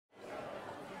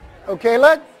Okay,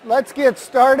 let's get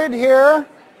started here.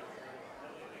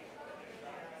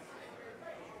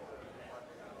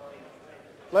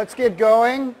 Let's get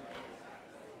going.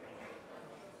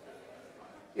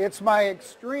 It's my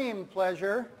extreme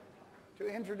pleasure to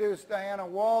introduce Diana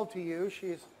Wall to you.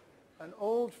 She's an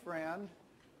old friend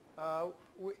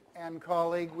and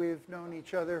colleague. We've known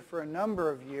each other for a number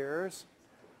of years.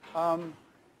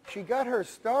 She got her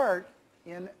start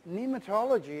in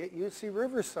nematology at UC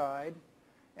Riverside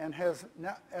and has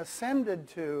now ascended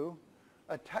to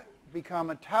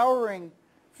become a towering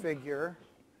figure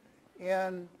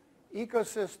in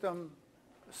ecosystem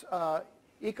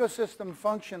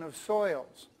function of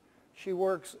soils. She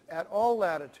works at all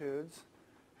latitudes,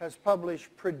 has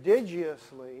published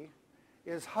prodigiously,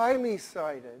 is highly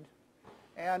cited,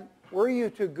 and were you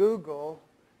to Google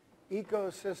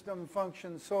ecosystem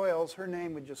function soils, her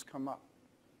name would just come up.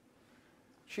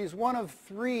 She's one of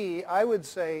three, I would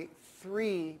say,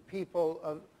 three people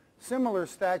of similar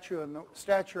stature in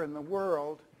the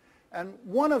world, and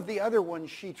one of the other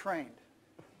ones she trained.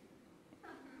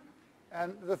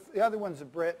 And the other one's a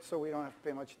Brit, so we don't have to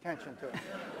pay much attention to it.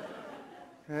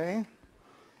 Okay?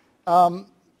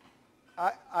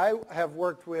 I have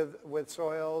worked with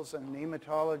soils and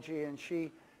nematology, and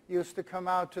she used to come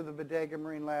out to the Bodega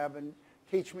Marine Lab and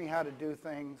teach me how to do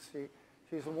things.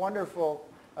 She's a wonderful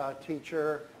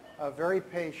teacher, very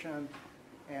patient,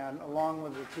 and along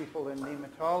with the people in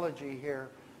nematology here,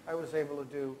 I was able to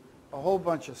do a whole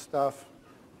bunch of stuff,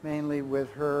 mainly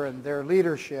with her and their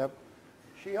leadership.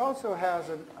 She also has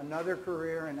another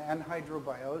career in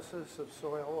anhydrobiosis of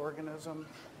soil organisms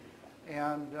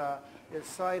and is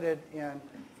cited in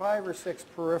 5 or 6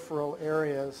 peripheral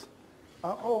areas.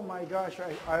 Oh my gosh,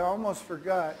 I almost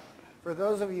forgot. For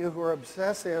those of you who are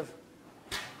obsessive,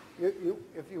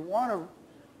 if you want to,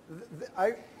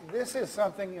 this is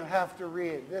something you have to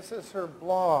read. This is her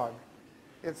blog.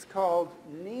 It's called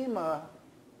Nema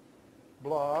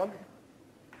Blog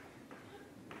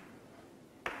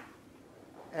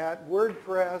at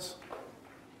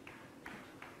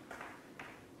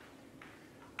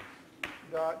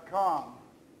WordPress.com.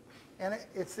 And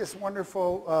it's this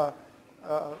wonderful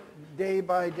day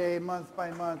by day, month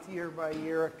by month, year by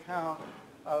year account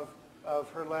of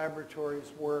her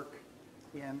laboratory's work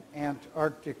in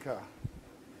Antarctica.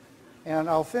 And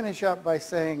I'll finish up by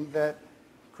saying that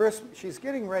she's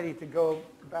getting ready to go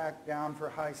back down for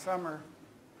high summer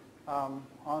on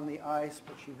the ice,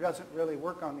 but she doesn't really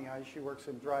work on the ice. She works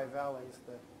in dry valleys,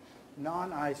 the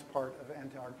non-ice part of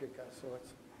Antarctica. So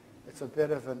it's a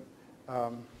bit of a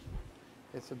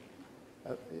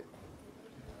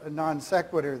non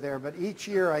sequitur there. But each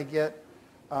year I get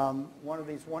one of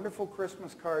these wonderful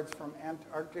Christmas cards from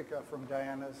Antarctica from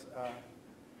Diana's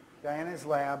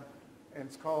lab, and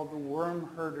it's called the Worm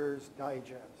Herder's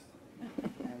Digest.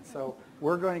 And so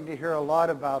we're going to hear a lot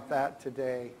about that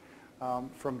today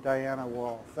from Diana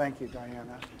Wall. Thank you,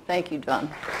 Diana. Thank you, John.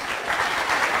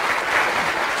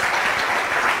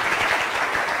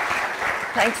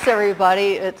 Thanks,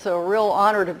 everybody. It's a real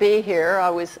honor to be here. I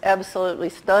was absolutely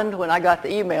stunned when I got the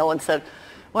email and said,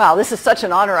 wow, this is such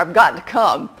an honor, I've got to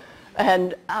come.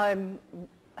 And I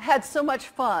had so much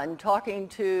fun talking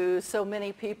to so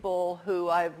many people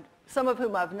some of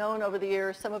whom I've known over the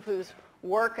years, some of whose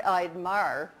work I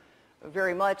admire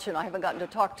very much and I haven't gotten to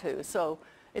talk to. So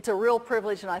it's a real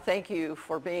privilege, and I thank you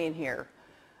for being here.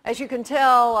 As you can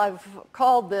tell, I've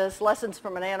called this Lessons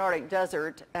from an Antarctic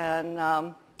Desert and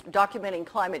documenting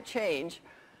climate change.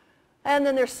 And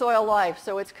then there's soil life,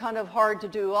 so it's kind of hard to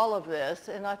do all of this.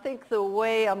 And I think the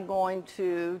way I'm going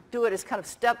to do it is kind of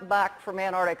step back from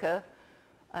Antarctica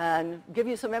and give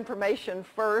you some information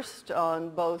first on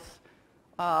both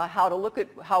how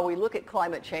we look at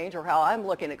climate change, or how I'm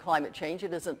looking at climate change.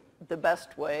 It isn't the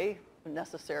best way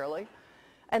necessarily.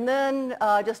 And then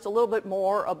just a little bit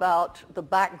more about the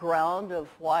background of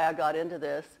why I got into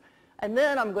this. And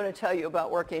then I'm going to tell you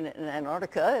about working in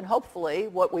Antarctica and hopefully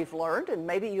what we've learned, and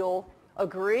maybe you'll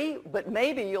agree, but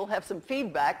maybe you'll have some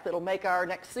feedback that'll make our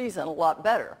next season a lot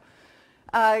better.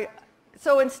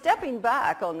 So in stepping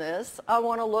back on this, I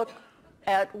want to look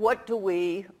at what do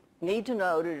we need to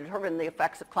know to determine the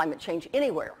effects of climate change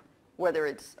anywhere, whether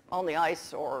it's on the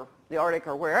ice or the Arctic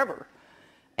or wherever.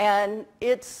 And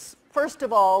it's, first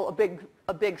of all,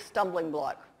 a big stumbling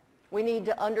block. We need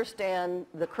to understand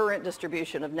the current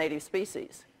distribution of native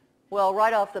species. Well,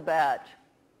 right off the bat,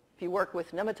 if you work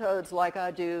with nematodes like I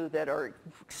do that are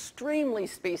extremely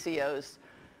speciose,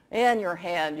 in your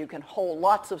hand you can hold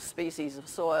lots of species of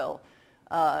soil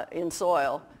in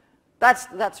soil.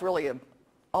 That's really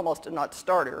almost a not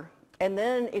starter. And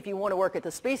then if you want to work at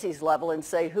the species level and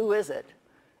say, who is it?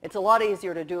 It's a lot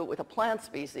easier to do it with a plant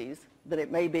species than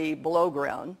it may be below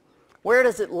ground. Where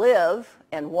does it live,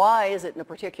 and why is it in a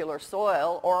particular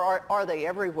soil, or are they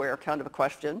everywhere, kind of a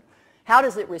question. How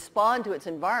does it respond to its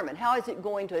environment? How is it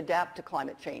going to adapt to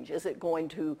climate change? Is it going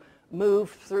to move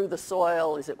through the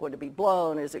soil? Is it going to be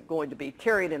blown? Is it going to be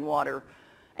carried in water?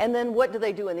 And then what do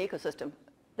they do in the ecosystem?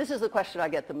 This is the question I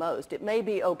get the most. It may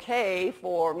be okay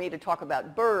for me to talk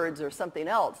about birds or something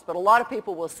else, but a lot of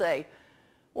people will say,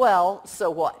 well, so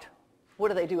what? What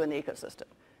do they do in the ecosystem?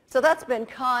 So that's been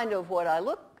kind of what I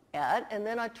look at, and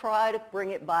then I try to bring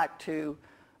it back to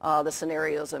the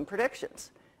scenarios and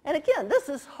predictions. And again, this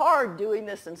is hard doing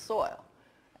this in soil.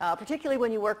 Particularly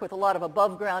when you work with a lot of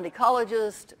above ground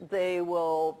ecologists, they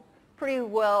will pretty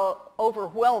well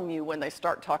overwhelm you when they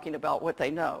start talking about what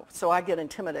they know. So I get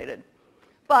intimidated.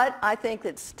 But I think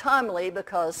it's timely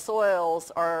because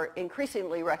soils are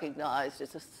increasingly recognized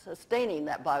as sustaining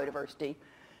that biodiversity.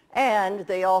 And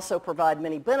they also provide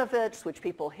many benefits, which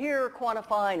people here are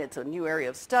quantifying. It's a new area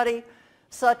of study,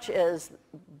 such as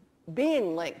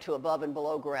being linked to above and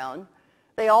below ground.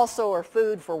 They also are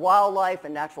food for wildlife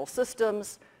and natural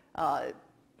systems.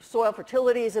 Soil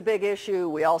fertility is a big issue.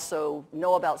 We also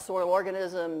know about soil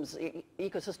organisms,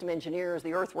 ecosystem engineers,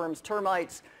 the earthworms,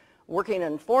 termites, working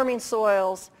and forming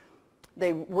soils.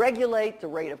 They regulate the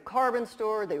rate of carbon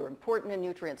stored. They were important in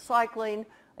nutrient cycling.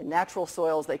 In natural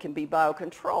soils, they can be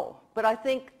biocontrol. But I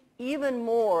think even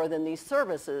more than these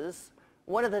services,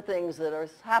 one of the things that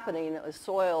is happening is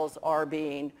soils are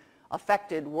being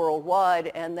affected worldwide,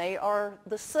 and they are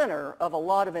the center of a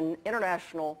lot of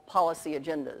international policy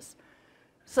agendas.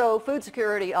 So food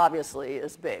security obviously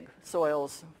is big,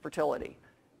 soils, fertility.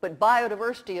 But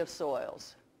biodiversity of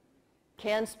soils,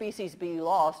 can species be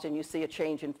lost and you see a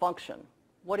change in function?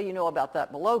 What do you know about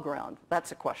that below ground?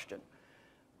 That's a question.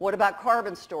 What about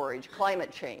carbon storage,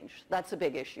 climate change? That's a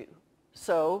big issue.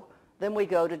 So then we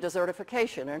go to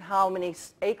desertification and how many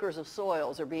acres of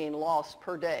soils are being lost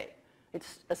per day.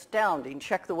 It's astounding.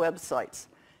 Check the websites.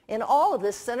 And all of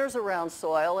this centers around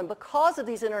soil, and because of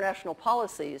these international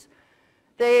policies,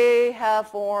 they have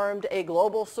formed a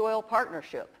global soil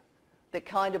partnership that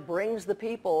kind of brings the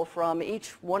people from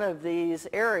each one of these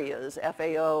areas,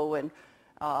 FAO and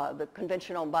the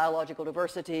Convention on Biological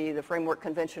Diversity, the Framework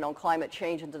Convention on Climate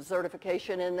Change and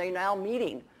Desertification, and they're now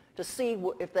meeting to see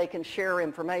if they can share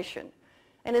information.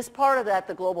 And as part of that,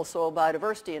 the Global Soil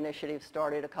Biodiversity Initiative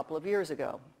started a couple of years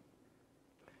ago.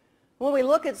 When we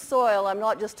look at soil, I'm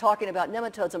not just talking about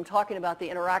nematodes, I'm talking about the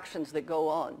interactions that go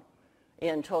on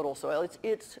in total soil.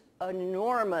 It's an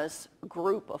enormous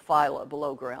group of phyla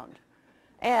below ground.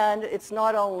 And it's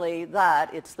not only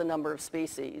that, it's the number of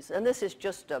species. And this is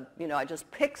just I just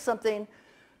picked something,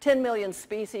 10 million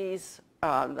species,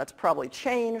 that's probably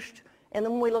changed. And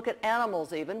then when we look at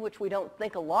animals even, which we don't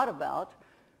think a lot about,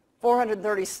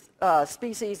 430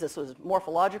 species. This was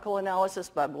morphological analysis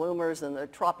by Bloomers in the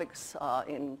tropics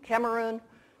in Cameroon.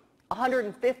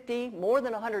 More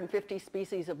than 150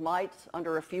 species of mites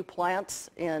under a few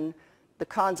plants in the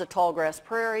Kanza tallgrass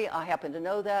prairie. I happen to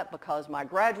know that because my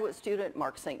graduate student,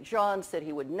 Mark St. John, said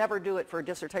he would never do it for a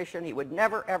dissertation. He would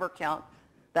never, ever count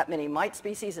that many mite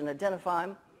species and identify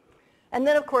them. And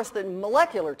then, of course, the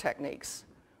molecular techniques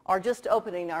are just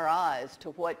opening our eyes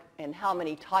to what and how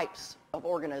many types of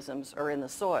organisms are in the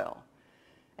soil.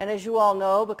 And as you all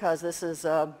know, because this is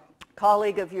a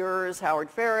colleague of yours, Howard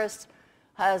Ferris,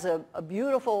 has a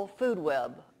beautiful food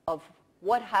web of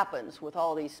what happens with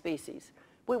all these species.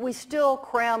 We still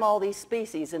cram all these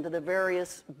species into the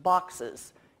various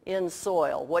boxes in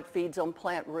soil. What feeds on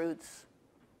plant roots?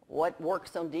 What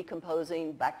works on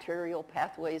decomposing bacterial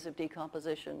pathways of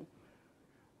decomposition?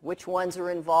 Which ones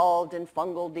are involved in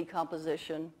fungal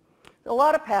decomposition? A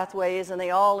lot of pathways, and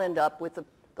they all end up with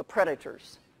the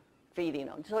predators feeding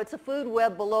them. So it's a food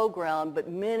web below ground, but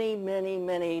many, many,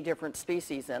 many different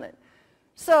species in it.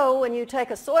 So when you take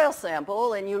a soil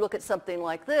sample and you look at something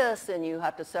like this and you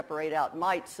have to separate out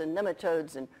mites and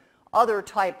nematodes and other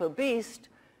type of beast,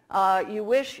 you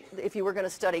wish, if you were going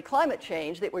to study climate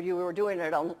change, that you were doing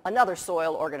it on another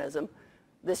soil organism,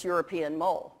 this European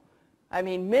mole. I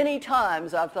mean, many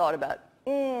times I've thought about,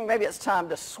 maybe it's time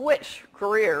to switch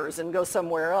careers and go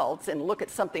somewhere else and look at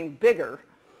something bigger.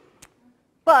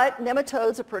 But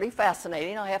nematodes are pretty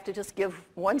fascinating. I have to just give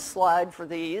one slide for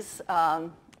these.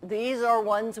 These are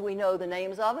ones we know the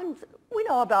names of, and we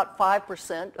know about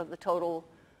 5% of the total,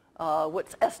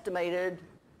 what's estimated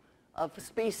of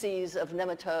species of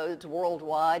nematodes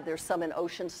worldwide. There's some in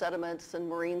ocean sediments and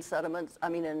marine sediments,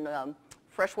 in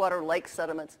freshwater lake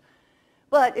sediments.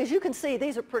 But as you can see,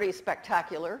 these are pretty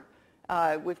spectacular.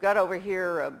 We've got over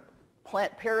here a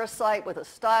plant parasite with a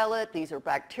stylet. These are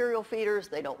bacterial feeders.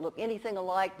 They don't look anything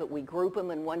alike, but we group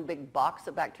them in one big box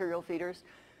of bacterial feeders.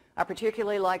 I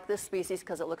particularly like this species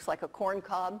because it looks like a corn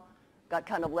cob, got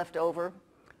kind of left over.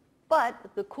 But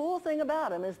the cool thing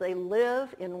about them is they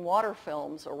live in water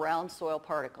films around soil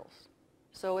particles.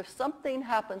 So if something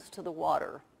happens to the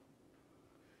water,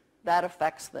 that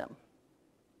affects them.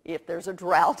 If there's a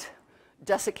drought,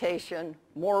 desiccation,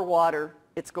 more water,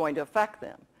 it's going to affect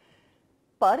them.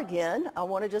 But again, I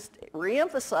want to just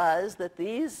reemphasize that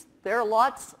there are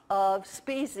lots of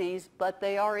species, but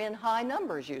they are in high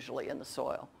numbers usually in the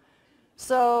soil.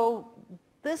 So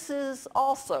this is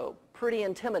also pretty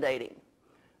intimidating.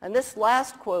 And this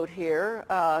last quote here,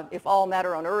 if all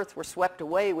matter on Earth were swept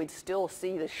away, we'd still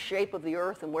see the shape of the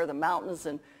Earth and where the mountains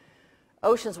and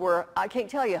oceans were. I can't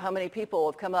tell you how many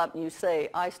people have come up and you say,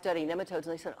 I study nematodes,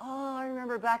 and they said, oh, I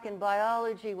remember back in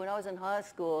biology when I was in high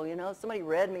school, you know, somebody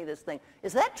read me this thing.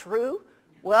 Is that true?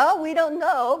 Well, we don't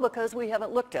know because we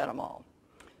haven't looked at them all.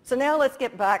 So now let's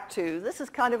get back to, this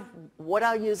is kind of what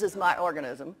I use as my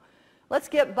organism. Let's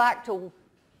get back to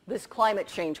this climate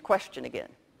change question again.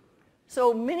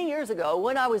 So many years ago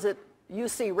when I was at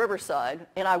UC Riverside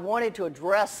and I wanted to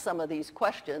address some of these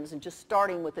questions, and just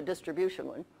starting with the distribution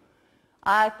one,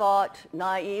 I thought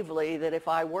naively that if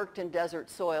I worked in desert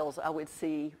soils, I would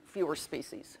see fewer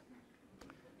species.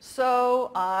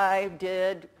 So I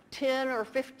did 10 or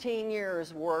 15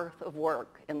 years worth of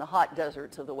work in the hot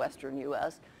deserts of the western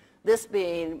U.S., this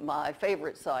being my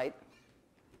favorite site,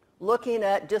 looking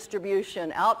at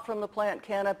distribution out from the plant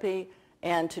canopy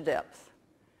and to depth.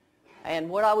 And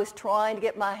what I was trying to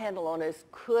get my handle on is,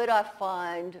 could I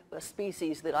find a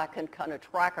species that I can kind of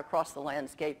track across the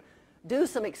landscape, do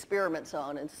some experiments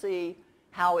on, and see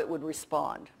how it would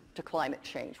respond to climate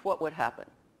change, what would happen.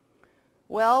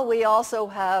 Well, we also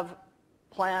have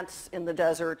plants in the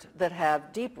desert that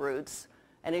have deep roots,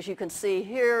 and as you can see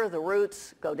here, the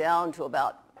roots go down to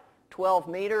about 12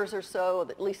 meters or so,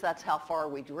 at least that's how far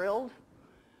we drilled.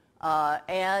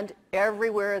 And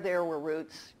everywhere there were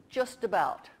roots, just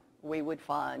about, we would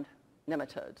find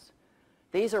nematodes.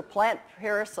 These are plant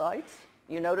parasites.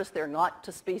 You notice they're not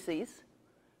to species,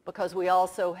 because we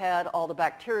also had all the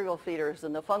bacterial feeders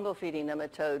and the fungal feeding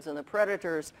nematodes and the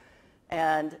predators,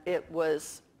 and it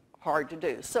was hard to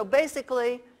do. So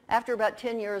basically, after about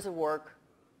 10 years of work,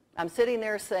 I'm sitting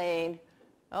there saying,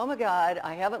 oh my God,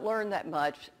 I haven't learned that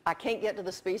much. I can't get to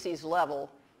the species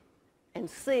level and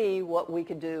see what we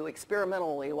could do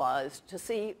experimentally wise to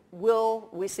see, will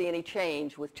we see any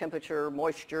change with temperature,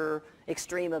 moisture,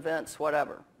 extreme events,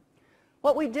 whatever.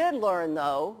 What we did learn,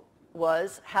 though,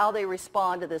 was how they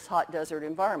respond to this hot desert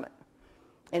environment.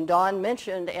 And Don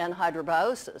mentioned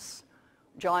anhydrobiosis.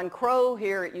 John Crow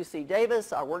here at UC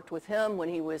Davis, I worked with him when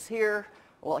he was here.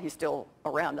 Well, he's still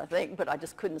around, I think, but I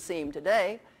just couldn't see him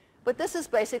today. But this is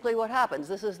basically what happens.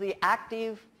 This is the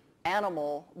active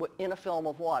animal in a film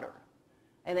of water.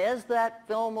 And as that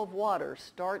film of water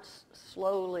starts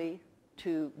slowly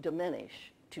to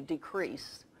diminish, to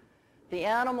decrease, the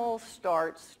animal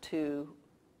starts to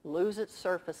lose its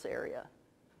surface area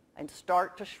and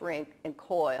start to shrink and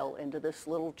coil into this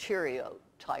little Cheerio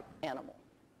type animal.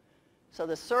 So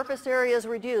the surface area is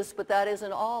reduced, but that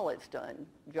isn't all it's done.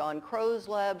 John Crow's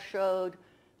lab showed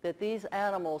that these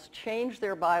animals change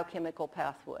their biochemical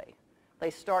pathway. They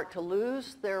start to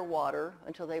lose their water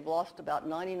until they've lost about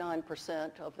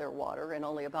 99% of their water, and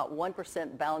only about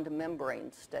 1% bound to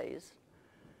membrane stays.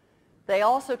 They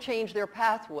also change their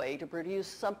pathway to produce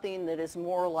something that is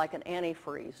more like an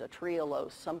antifreeze, a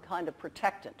trehalose, some kind of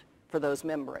protectant for those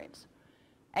membranes.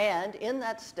 And in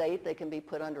that state, they can be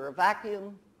put under a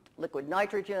vacuum, liquid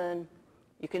nitrogen.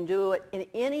 You can do it in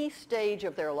any stage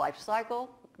of their life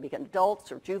cycle. It can be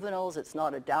adults or juveniles. It's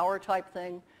not a dour type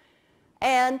thing.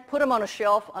 And put them on a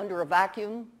shelf under a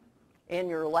vacuum in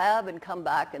your lab and come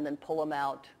back and then pull them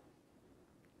out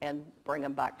and bring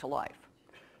them back to life.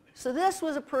 So this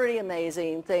was a pretty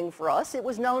amazing thing for us. It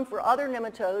was known for other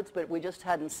nematodes, but we just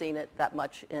hadn't seen it that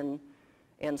much in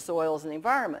soils and the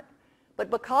environment.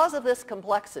 But because of this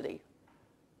complexity,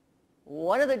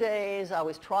 one of the days I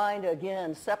was trying to,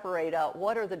 again, separate out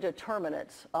what are the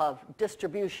determinants of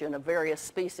distribution of various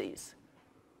species.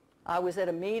 I was at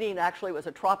a meeting, actually it was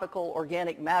a tropical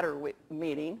organic matter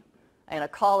meeting, and a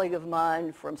colleague of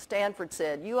mine from Stanford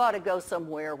said, you ought to go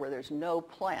somewhere where there's no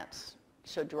plants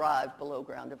to drive below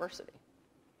ground diversity.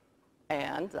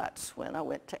 And that's when I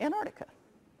went to Antarctica.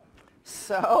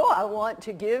 So I want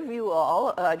to give you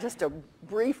all just a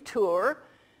brief tour.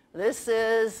 This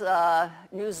is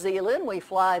New Zealand. We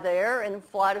fly there and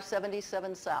fly to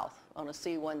 77 South on a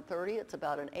C-130. It's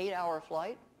about an 8-hour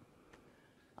flight.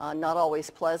 Not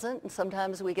always pleasant, and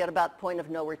sometimes we get about the point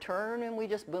of no return and we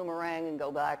just boomerang and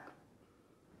go back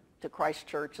to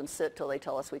Christchurch and sit till they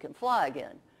tell us we can fly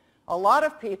again. A lot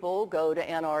of people go to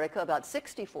Antarctica about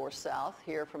 64 south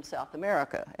here from South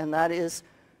America, and that is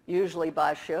usually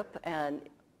by ship, and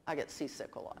I get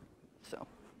seasick a lot. So,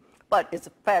 but it's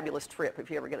a fabulous trip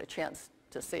if you ever get a chance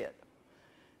to see it.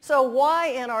 So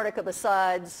why Antarctica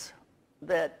besides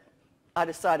that I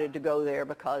decided to go there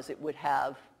because it would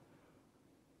have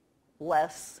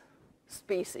less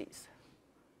species.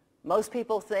 Most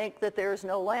people think that there's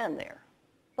no land there,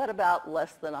 but about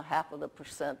less than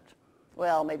 0.5%,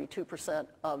 well, maybe 2%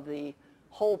 of the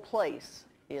whole place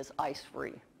is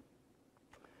ice-free.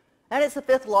 And it's the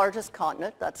 5th largest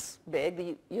continent. That's big.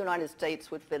 The United States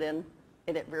would fit in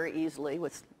it very easily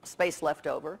with space left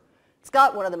over. It's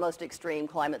got one of the most extreme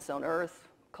climates on Earth,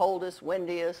 coldest,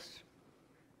 windiest,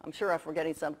 I'm sure I'm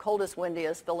forgetting some, coldest,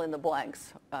 windiest, fill in the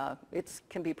blanks. It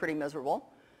can be pretty miserable.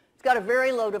 It's got a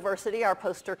very low diversity. Our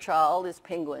poster child is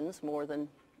penguins more than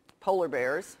polar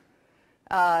bears.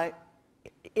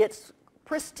 It's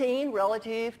pristine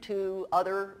relative to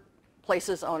other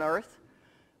places on Earth,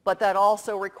 but that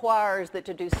also requires that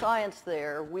to do science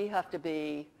there, we have to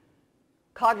be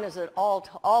cognizant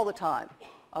all the time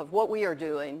of what we are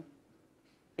doing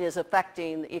is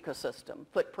affecting the ecosystem.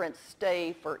 Footprints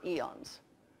stay for eons.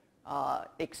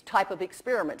 Type of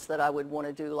experiments that I would want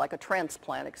to do, like a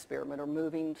transplant experiment or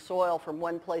moving soil from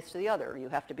one place to the other. You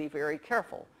have to be very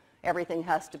careful. Everything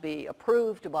has to be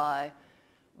approved by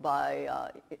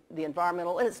the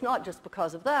environmental, and it's not just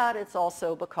because of that, it's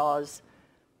also because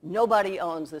nobody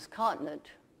owns this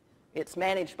continent. It's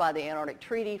managed by the Antarctic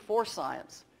Treaty for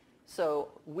science. So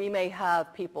we may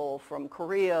have people from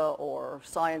Korea or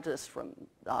scientists from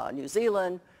New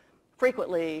Zealand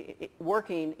frequently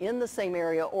working in the same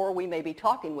area, or we may be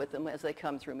talking with them as they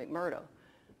come through McMurdo.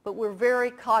 But we're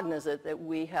very cognizant that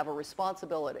we have a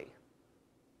responsibility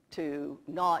to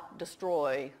not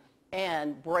destroy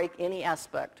and break any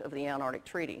aspect of the Antarctic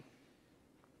Treaty.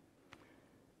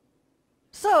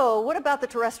 So what about the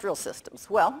terrestrial systems?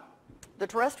 Well, the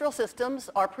terrestrial systems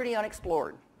are pretty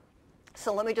unexplored.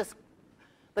 So let me just,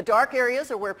 the dark areas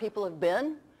are where people have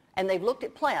been, and they've looked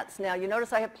at plants. Now you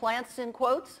notice I have plants in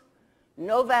quotes.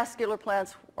 No vascular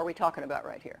plants are we talking about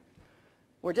right here.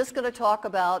 We're just going to talk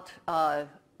about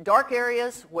dark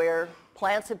areas where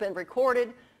plants have been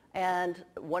recorded, and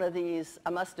one of these, I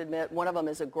must admit, one of them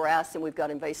is a grass, and we've got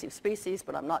invasive species,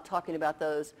 but I'm not talking about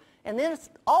those. And then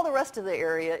all the rest of the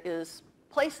area is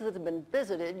places that have been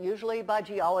visited, usually by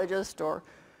geologists or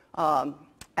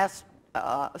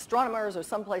astronomers or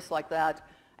someplace like that,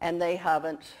 and they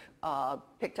haven't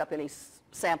picked up any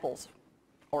samples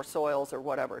or soils or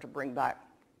whatever to bring back.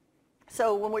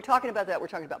 So when we're talking about that, we're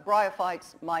talking about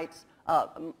bryophytes, mites,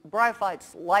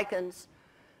 bryophytes, lichens,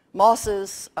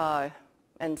 mosses,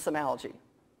 and some algae.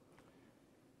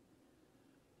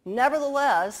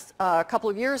 Nevertheless, a couple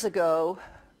of years ago,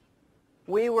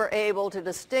 we were able to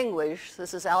distinguish,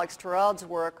 this is Alex Taraud's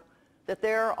work, that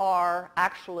there are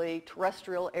actually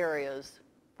terrestrial areas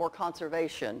for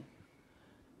conservation.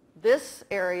 This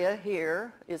area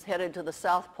here is headed to the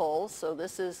South Pole, so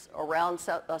this is around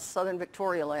southern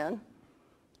Victoria Land.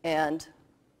 And,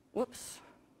 whoops,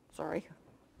 sorry.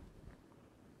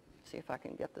 See if I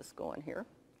can get this going here.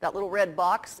 That little red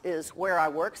box is where I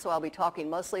work, so I'll be talking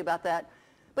mostly about that.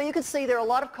 But you can see there are a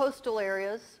lot of coastal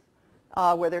areas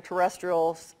where there are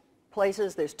terrestrial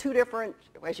places. There's two different,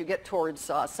 as you get towards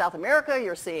South America,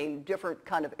 you're seeing different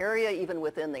kind of area, even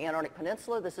within the Antarctic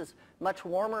Peninsula. This is much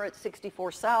warmer at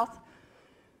 64 south.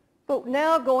 But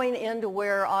now going into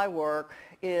where I work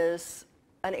is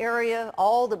an area,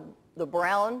 all the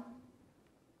brown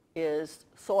is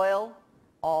soil,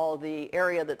 all the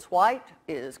area that's white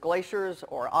is glaciers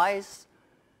or ice.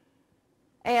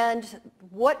 And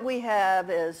what we have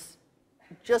is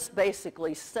just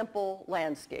basically simple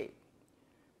landscape.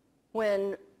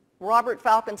 When Robert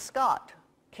Falcon Scott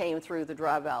came through the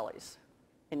dry valleys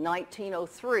in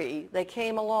 1903, they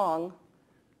came along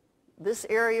this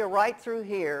area right through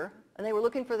here, and they were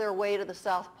looking for their way to the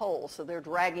South Pole, so they're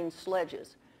dragging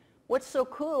sledges. What's so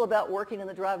cool about working in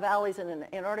the dry valleys and in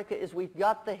Antarctica is we've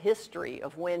got the history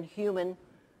of when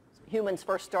humans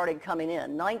first started coming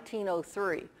in,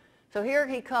 1903. So here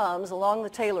he comes along the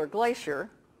Taylor Glacier,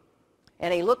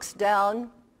 and he looks down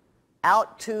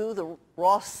out to the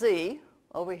Ross Sea.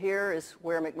 Over here is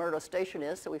where McMurdo Station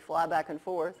is, so we fly back and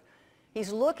forth.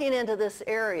 He's looking into this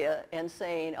area and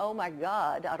saying, oh my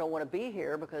God, I don't want to be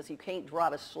here because you can't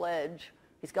drive a sledge.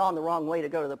 He's gone the wrong way to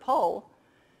go to the pole.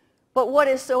 But what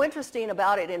is so interesting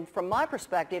about it, and from my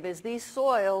perspective, is these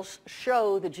soils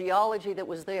show the geology that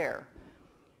was there.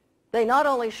 They not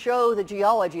only show the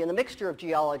geology and the mixture of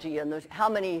geology and how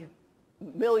many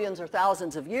millions or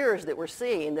thousands of years that we're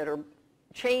seeing that are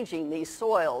changing these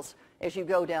soils as you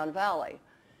go down valley,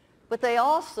 but they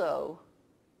also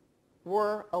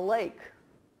were a lake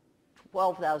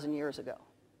 12,000 years ago.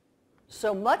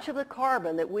 So much of the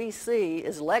carbon that we see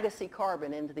is legacy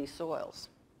carbon into these soils.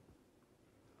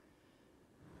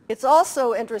 It's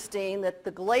also interesting that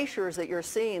the glaciers that you're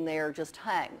seeing there just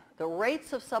hang. The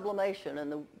rates of sublimation,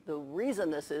 and the reason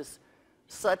this is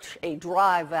such a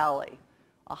dry valley,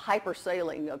 a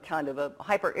hypersaline kind of a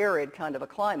hyper-arid kind of a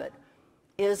climate,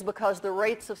 is because the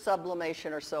rates of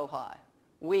sublimation are so high.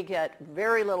 We get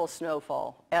very little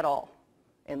snowfall at all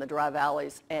in the dry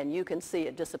valleys, and you can see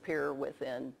it disappear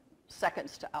within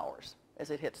seconds to hours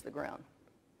as it hits the ground.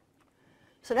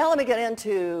 So now let me get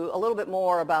into a little bit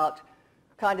more about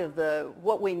kind of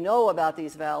what we know about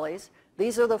these valleys.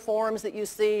 These are the forms that you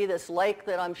see. This lake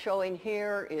that I'm showing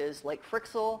here is Lake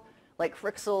Fryxell. Lake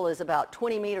Fryxell is about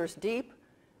 20 meters deep.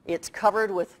 It's covered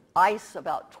with ice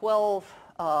about 12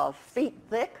 feet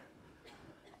thick,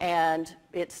 and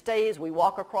it stays. We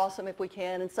walk across them if we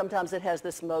can, and sometimes it has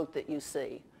this moat that you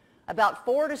see. About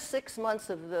 4 to 6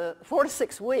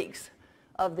 weeks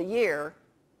of the year,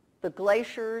 the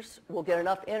glaciers will get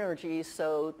enough energy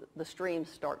so the streams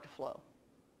start to flow.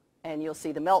 And you'll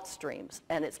see the melt streams.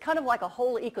 And it's kind of like a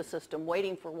whole ecosystem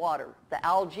waiting for water. The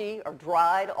algae are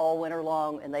dried all winter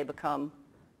long, and they become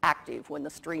active when the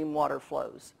stream water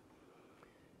flows.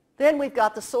 Then we've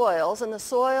got the soils. And the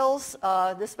soils,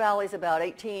 this valley is about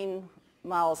 18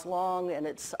 miles long, and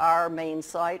it's our main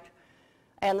site.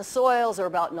 And the soils are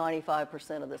about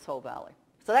 95% of this whole valley.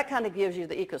 So that kind of gives you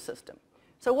the ecosystem.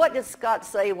 So what did Scott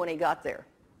say when he got there?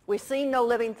 We've seen no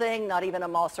living thing, not even a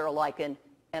moss or a lichen.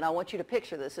 And I want you to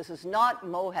picture this. This is not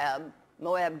Moab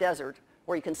Desert,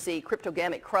 where you can see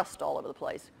cryptogamic crust all over the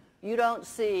place. You don't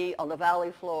see on the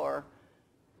valley floor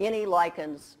any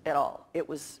lichens at all.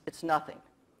 It's nothing.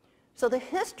 So the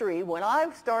history, when I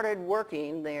started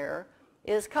working there,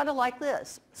 is kind of like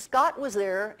this. Scott was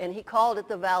there, and he called it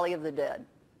the Valley of the Dead.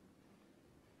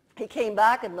 He came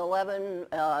back in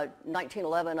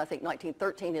 1911, I think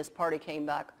 1913, his party came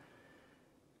back.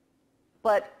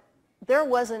 But there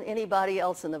wasn't anybody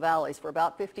else in the valleys for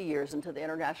about 50 years into the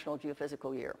International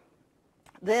Geophysical Year.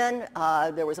 Then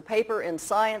there was a paper in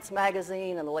Science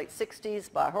magazine in the late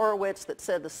 60s by Horowitz that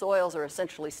said the soils are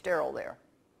essentially sterile there.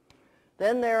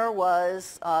 Then there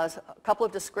was a couple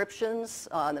of descriptions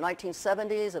in the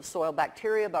 1970s of soil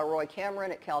bacteria by Roy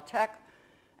Cameron at Caltech,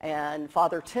 and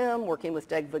Father Tim, working with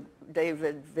David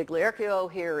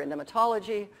Vigliarchio here in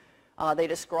nematology, they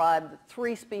described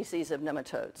 3 species of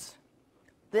nematodes.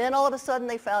 Then all of a sudden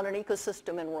they found an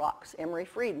ecosystem in rocks. Emery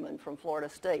Friedman from Florida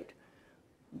State.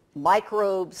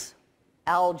 Microbes,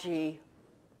 algae,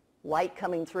 light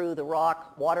coming through the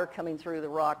rock, water coming through the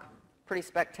rock. Pretty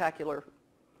spectacular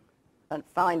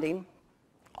finding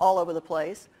all over the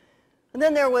place. And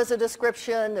then there was a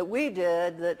description that we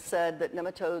did that said that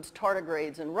nematodes,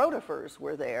 tardigrades, and rotifers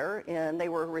were there, and they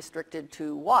were restricted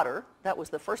to water. That was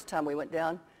the first time we went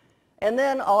down. And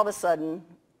then all of a sudden,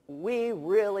 we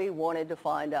really wanted to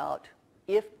find out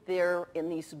if they're in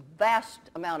these vast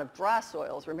amount of dry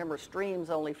soils. Remember, streams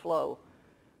only flow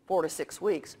 4 to 6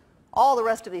 weeks. All the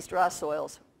rest of these dry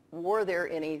soils, was there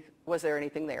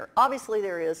anything there? Obviously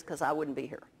there is, because I wouldn't be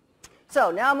here.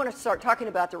 So now I'm going to start talking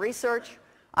about the research.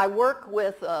 I work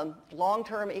with a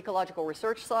long-term ecological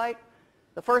research site.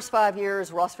 The first 5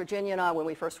 years, Ross, Virginia, and I, when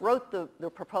we first wrote the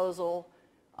proposal,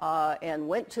 and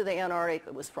went to the Antarctic.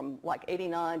 It was from like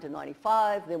 89 to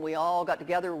 95. Then we all got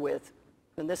together with,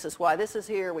 and this is why this is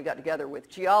here, we got together with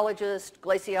geologists,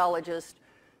 glaciologists.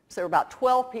 So there were about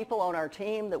 12 people on our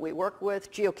team that we work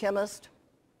with, geochemists,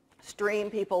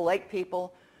 stream people, lake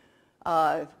people,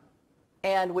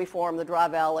 and we formed the Dry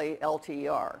Valley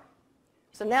LTER.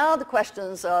 So now the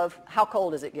questions of how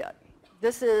cold does it get?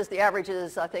 This is the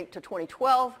averages, I think, to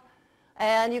 2012.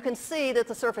 And you can see that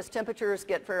the surface temperatures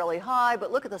get fairly high,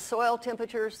 but look at the soil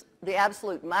temperatures. The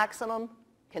absolute maximum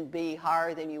can be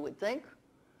higher than you would think.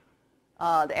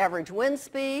 The average wind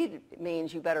speed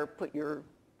means you better put your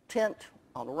tent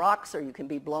on rocks or you can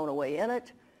be blown away in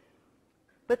it.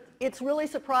 But it's really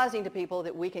surprising to people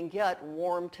that we can get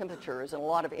warm temperatures and a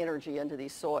lot of energy into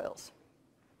these soils.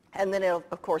 And then,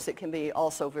 of course, it can be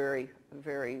also very,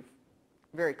 very,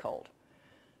 very cold.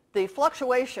 The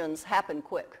fluctuations happen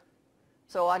quick.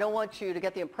 So I don't want you to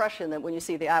get the impression that when you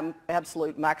see the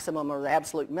absolute maximum or the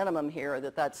absolute minimum here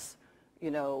that that's,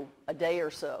 a day or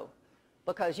so.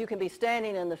 Because you can be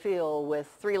standing in the field with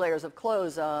 3 layers of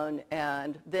clothes on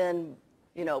and then,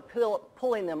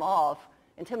 pulling them off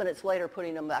and 10 minutes later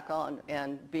putting them back on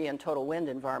and be in total wind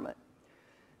environment.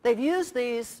 They've used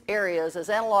these areas as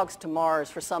analogs to Mars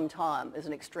for some time as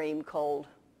an extreme cold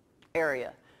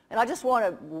area. And I just want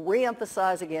to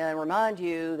reemphasize again, remind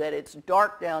you that it's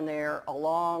dark down there a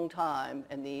long time,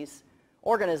 and these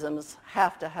organisms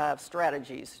have to have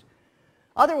strategies.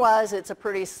 Otherwise, it's a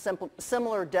pretty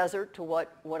similar desert to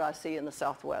what I see in the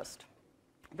Southwest.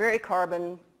 Very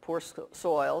carbon-poor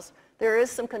soils. There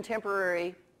is some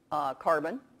contemporary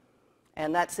carbon,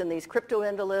 and that's in these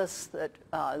cryptoendolis that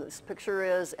this picture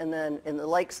is, and then in the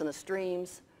lakes and the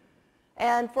streams.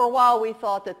 And for a while, we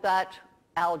thought that that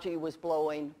algae was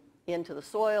blowing into the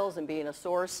soils and being a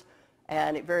source,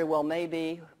 and it very well may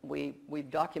be. We've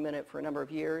documented it for a number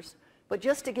of years. But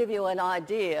just to give you an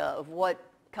idea of what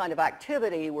kind of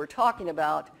activity we're talking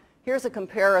about, here's a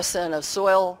comparison of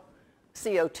soil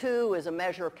CO2 as a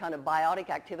measure of kind of biotic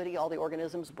activity, all the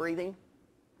organisms breathing.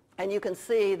 And you can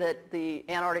see that the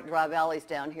Antarctic dry valleys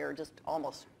down here are just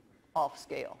almost off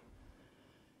scale.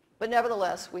 But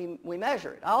nevertheless, we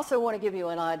measure it. I also want to give you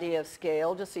an idea of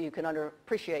scale, just so you can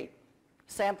appreciate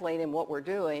sampling and what we're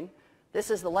doing.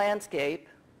 This is the landscape,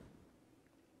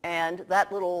 and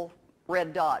that little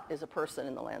red dot is a person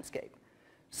in the landscape.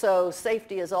 So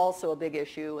safety is also a big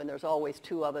issue, and there's always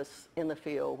two of us in the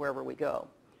field wherever we go.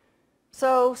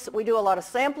 So we do a lot of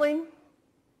sampling,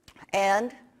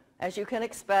 and as you can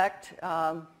expect,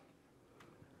 the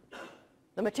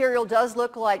material does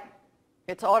look like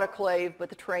it's autoclaved, but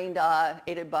the trained eye,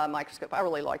 aided by a microscope, I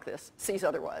really like this, sees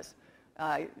otherwise.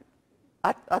 I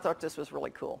thought this was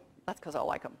really cool. That's because I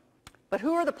like them. But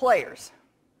who are the players?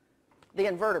 The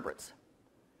invertebrates.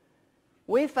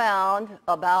 We found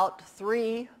about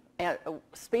 3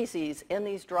 species in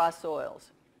these dry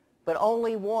soils, but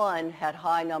only one had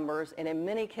high numbers, and in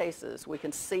many cases we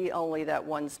can see only that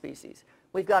one species.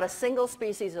 We've got a single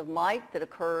species of mite that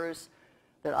occurs,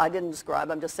 that I didn't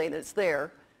describe, I'm just saying that it's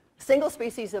there. A single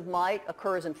species of mite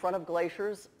occurs in front of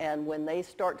glaciers, and when they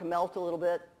start to melt a little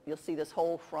bit, you'll see this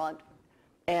whole front,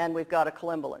 and we've got a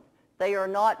collembolan. They are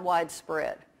not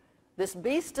widespread. This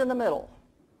beast in the middle,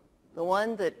 the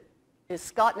one that is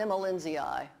Scotnema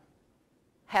lindsayii,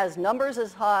 has numbers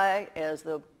as high as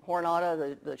the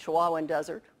Jornada, the Chihuahuan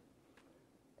Desert.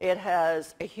 It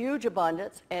has a huge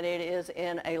abundance, and it is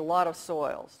in a lot of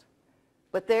soils.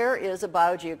 But there is a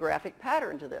biogeographic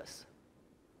pattern to this.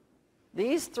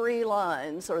 These 3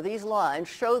 lines, or these lines,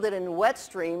 show that in wet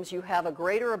streams you have a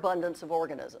greater abundance of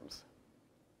organisms.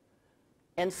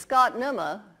 And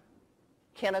Scotnema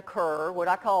can occur, what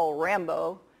I call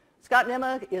Rambo.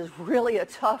 Scotnema is really a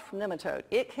tough nematode.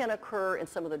 It can occur in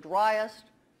some of the driest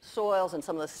soils and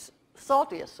some of the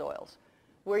saltiest soils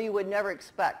where you would never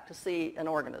expect to see an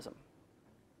organism.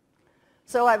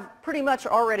 So I've pretty much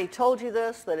already told you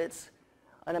this, that it's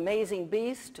an amazing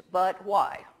beast, but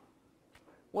why?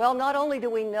 Well, not only do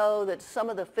we know that some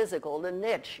of the physical, the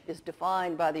niche is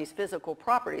defined by these physical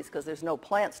properties because there's no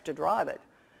plants to drive it,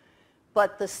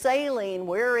 but the saline,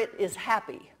 where it is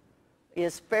happy,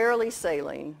 is fairly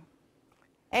saline.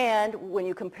 And when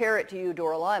you compare it to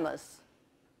Eudorolimus,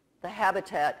 the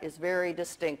habitat is very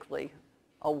distinctly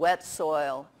a wet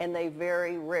soil, and they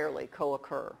very rarely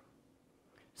co-occur.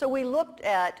 So we looked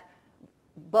at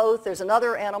both. There's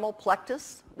another animal,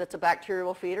 Plectus, that's a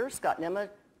bacterial feeder. Scotnema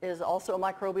is also a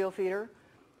microbial feeder.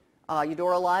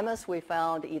 Eudorolimus, we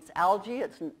found, eats algae.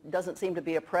 It doesn't seem to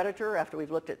be a predator after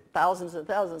we've looked at thousands and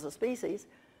thousands of species.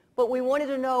 But we wanted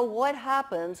to know what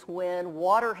happens when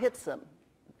water hits them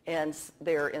and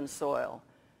they're in soil.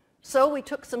 So we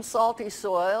took some salty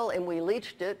soil and we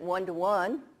leached it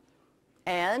 1-to-1,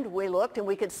 and we looked and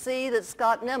we could see that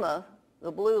Scotnema,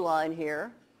 the blue line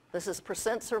here, this is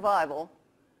percent survival,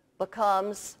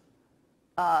 becomes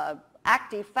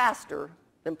active faster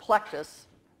than Plectus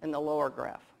in the lower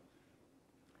graph.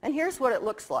 And here's what it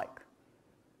looks like.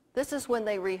 This is when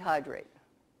they rehydrate.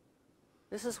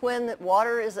 This is when the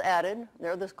water is added,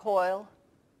 they're the coil,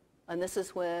 and this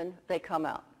is when they come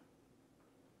out.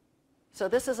 So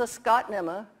this is a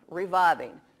Scotnema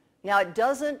reviving. Now it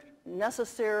doesn't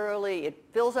necessarily, it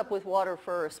fills up with water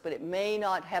first, but it may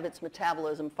not have its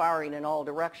metabolism firing in all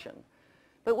directions.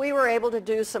 But we were able to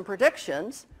do some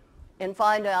predictions and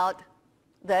find out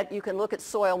that you can look at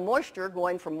soil moisture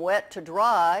going from wet to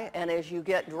dry, and as you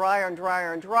get drier and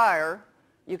drier and drier,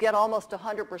 you get almost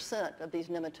 100% of these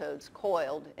nematodes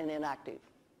coiled and inactive.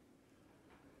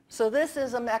 So this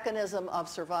is a mechanism of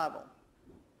survival.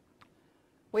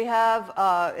 We have,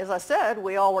 as I said,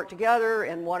 we all work together,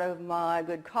 and one of my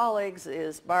good colleagues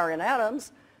is Byron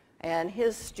Adams, and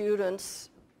his students,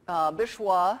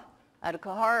 Bishwa at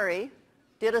Kahari,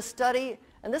 did a study,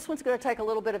 And this one's going to take a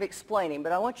little bit of explaining,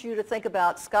 but I want you to think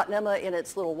about Scott Nema in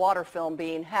its little water film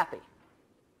being happy.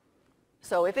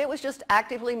 So if it was just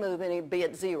actively moving, it'd be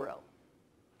at 0.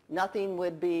 Nothing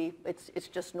would be, it's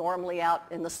just normally out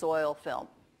in the soil film.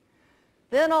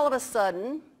 Then all of a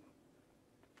sudden,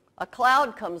 a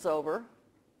cloud comes over.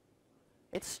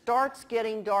 It starts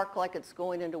getting dark like it's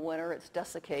going into winter. It's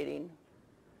desiccating.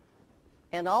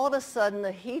 And all of a sudden,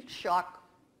 the heat shock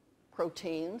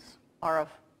proteins are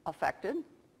affected.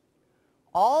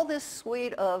 All this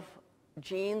suite of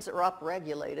genes are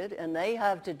upregulated, and they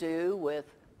have to do with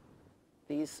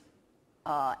these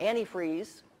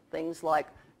antifreeze, things like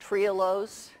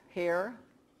trehalose here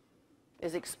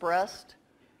is expressed,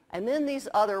 and then these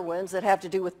other ones that have to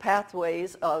do with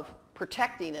pathways of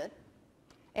protecting it,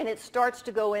 and it starts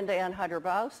to go into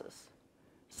anhydrobiosis.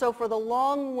 So for the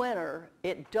long winter,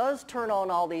 it does turn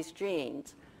on all these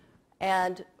genes,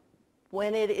 and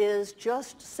when it is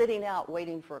just sitting out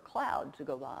waiting for a cloud to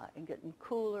go by and getting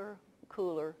cooler,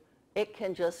 cooler, it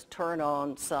can just turn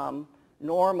on some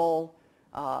normal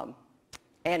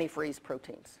antifreeze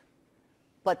proteins.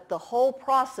 But the whole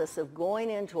process of going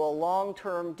into a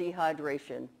long-term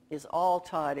dehydration is all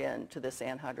tied in to this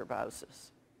anhydrobiosis.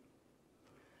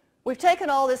 We've taken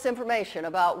all this information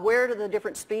about where do the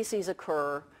different species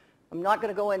occur. I'm not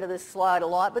going to go into this slide a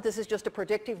lot, but this is just a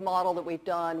predictive model that we've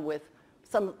done with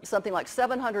something like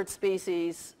 700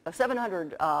 species,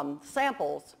 700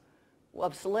 samples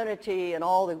of salinity and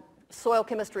all the soil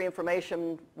chemistry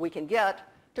information we can get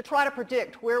to try to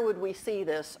predict where would we see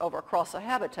this over across a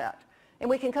habitat. And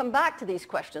we can come back to these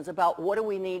questions about what do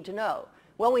we need to know.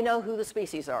 Well, we know who the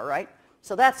species are, right?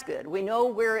 So that's good. We know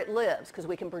where it lives because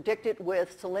we can predict it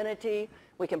with salinity.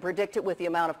 We can predict it with the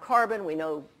amount of carbon. We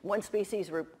know one species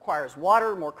requires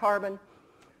water, more carbon.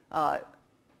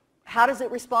 How does it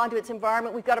respond to its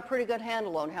environment? We've got a pretty good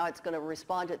handle on how it's going to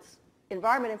respond to its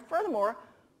environment. And furthermore,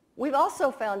 we've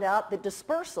also found out that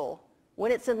dispersal,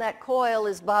 when it's in that coil,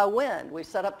 is by wind. We've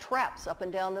set up traps up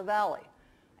and down the valley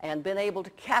and been able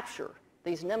to capture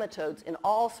these nematodes in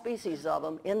all species of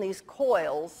them in these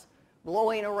coils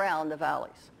blowing around the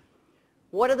valleys.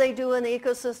 What do they do in the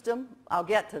ecosystem? I'll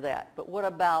get to that. But what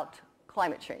about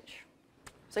climate change?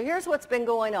 So here's what's been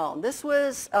going on. This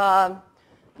was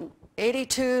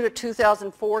 82 to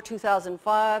 2004,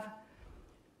 2005.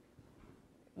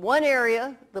 One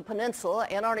area, the peninsula,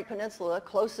 Antarctic Peninsula,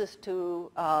 closest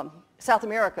to South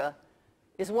America,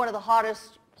 is one of the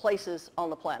hottest places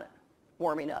on the planet,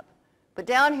 warming up. But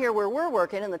down here where we're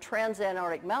working in the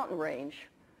Transantarctic mountain range,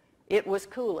 it was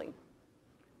cooling.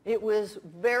 It was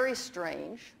very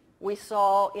strange. We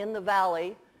saw in the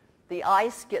valley the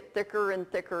ice get thicker and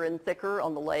thicker and thicker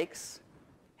on the lakes,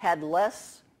 had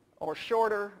less or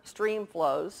shorter stream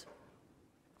flows.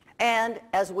 And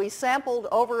as we sampled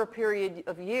over a period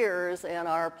of years in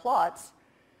our plots,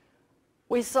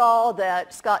 we saw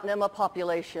that Scott Nema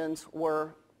populations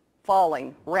were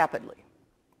falling rapidly.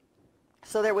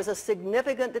 So there was a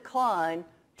significant decline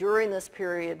during this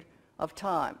period of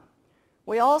time.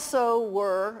 We also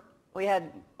we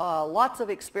had lots of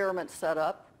experiments set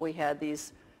up. We had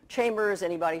these chambers.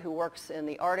 Anybody who works in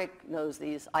the Arctic knows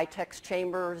these ITEX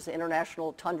chambers,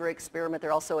 International Tundra Experiment.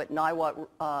 They're also at Niwot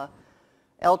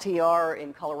LTR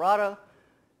in Colorado.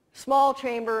 Small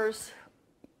chambers,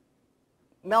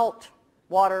 melt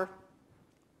water.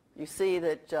 You see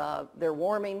that they're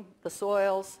warming the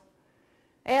soils.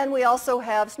 And we also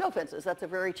have snow fences. That's a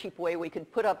very cheap way we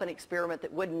could put up an experiment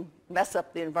that wouldn't mess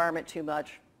up the environment too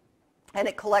much. And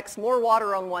it collects more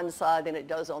water on one side than it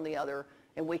does on the other.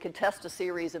 And we could test a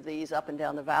series of these up and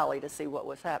down the valley to see what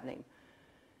was happening.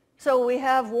 So we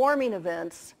have warming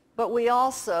events, but we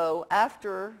also,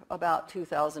 after about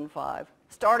 2005,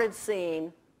 started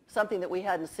seeing something that we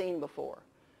hadn't seen before.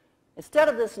 Instead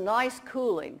of this nice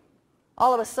cooling,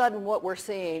 all of a sudden what we're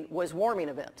seeing was warming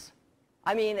events.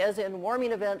 I mean, as in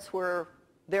warming events where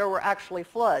there were actually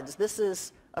floods. This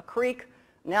is a creek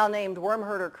now named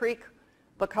Wormherder Creek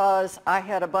because I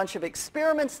had a bunch of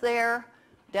experiments there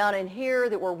down in here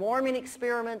that were warming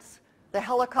experiments. The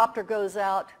helicopter goes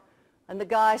out and the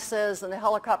guy says, and the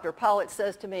helicopter pilot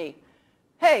says to me,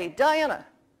 "Hey, Diana,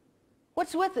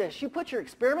 what's with this? You put your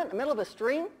experiment in the middle of a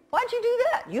stream? Why'd you do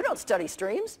that? You don't study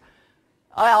streams."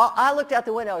 I looked out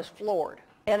the window, I was floored.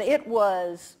 And it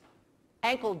was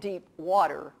ankle-deep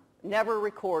water, never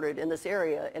recorded in this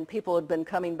area, and people had been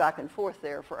coming back and forth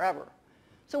there forever.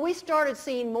 So we started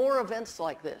seeing more events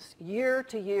like this, year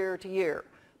to year to year,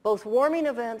 both warming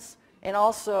events and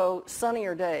also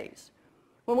sunnier days.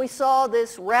 When we saw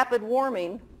this rapid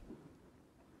warming,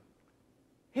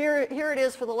 here it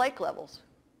is for the lake levels.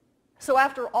 So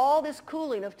after all this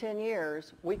cooling of 10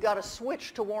 years, we've got a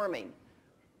switch to warming.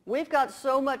 we've got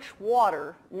so much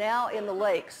water now in the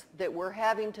lakes that we're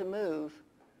having to move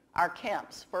our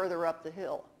camps further up the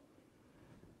hill.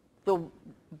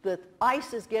 The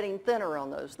ice is getting thinner on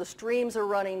those. The streams are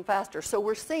running faster. So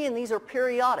we're seeing these are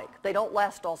periodic. They don't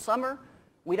last all summer.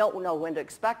 We don't know when to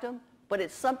expect them. But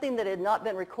it's something that had not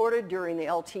been recorded during the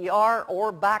LTR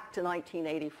or back to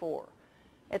 1984.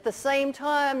 At the same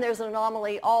time, there's an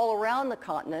anomaly all around the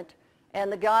continent,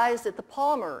 and the guys at the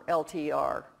Palmer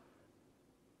LTR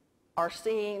are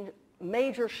seeing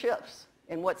major shifts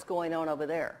in what's going on over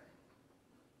there.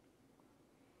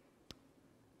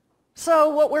 So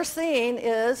what we're seeing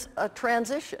is a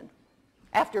transition.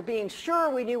 After being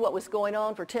sure we knew what was going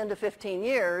on for 10 to 15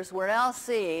 years, we're now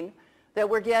seeing that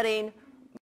we're getting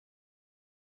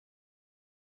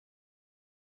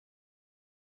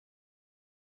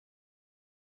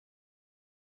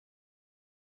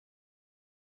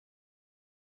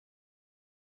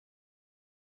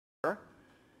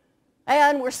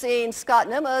and we're seeing Scott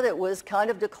Nimma that was kind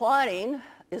of declining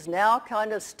is now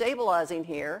kind of stabilizing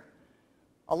here.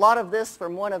 A lot of this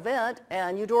from one event,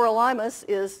 and Eudora limus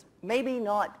is maybe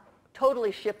not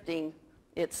totally shifting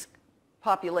its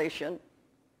population,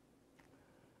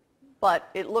 but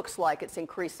it looks like it's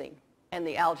increasing, and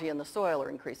the algae in the soil are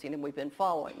increasing, and we've been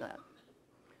following that.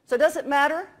 So does it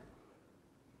matter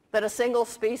that a single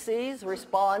species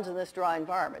responds in this dry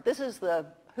environment? This is the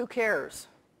who cares.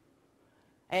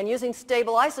 And using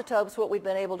stable isotopes, what we've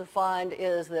been able to find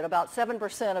is that about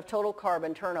 7% of total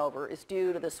carbon turnover is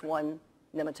due to this one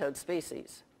nematode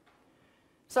species.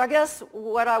 So I guess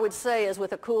what I would say is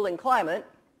with a cooling climate,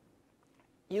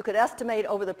 you could estimate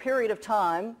over the period of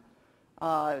time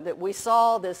that we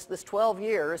saw this 12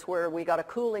 years where we got a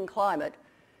cooling climate,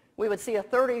 we would see a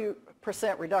 30%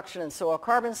 reduction in soil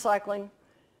carbon cycling,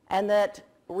 and that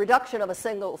reduction of a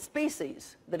single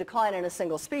species, the decline in a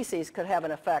single species, could have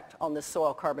an effect on this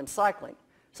soil carbon cycling.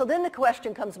 So then the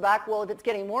question comes back, well, if it's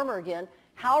getting warmer again,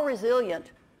 how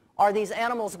resilient are these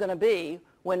animals going to be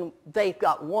when they've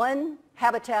got one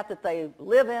habitat that they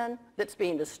live in that's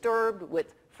being disturbed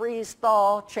with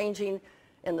freeze-thaw changing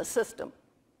in the system?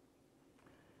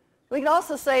 We can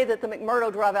also say that the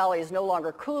McMurdo Dry Valley is no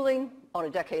longer cooling on a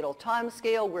decadal time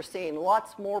scale. We're seeing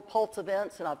lots more pulse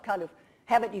events, and I've kind of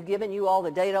haven't given you all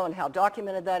the data on how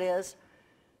documented that is.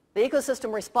 The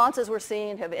ecosystem responses we're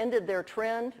seeing have ended their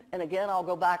trend, and again, I'll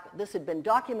go back, this had been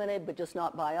documented, but just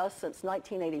not by us, since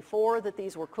 1984 that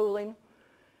these were cooling.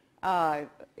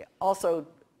 Also,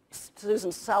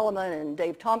 Susan Salomon and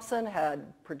Dave Thompson had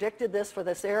predicted this for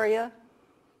this area.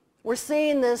 We're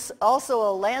seeing this also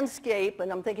a landscape,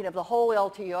 and I'm thinking of the whole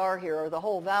LTR here, or the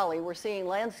whole valley. We're seeing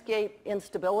landscape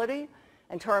instability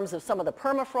in terms of some of the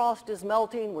permafrost is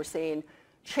melting. We're seeing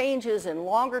changes in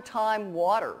longer time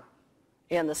water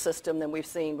in the system than we've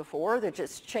seen before. They're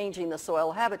just changing the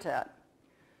soil habitat.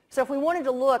 So if we wanted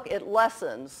to look at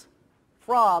lessons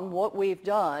from what we've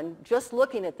done, just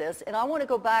looking at this, and I want to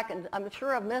go back, and I'm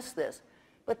sure I've missed this,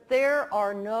 but there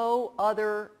are no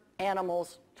other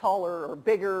animals taller or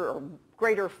bigger or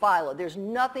greater phyla. There's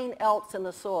nothing else in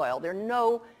the soil. There are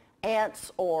no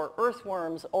ants or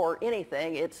earthworms or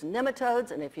anything. It's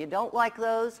nematodes, and if you don't like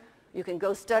those, you can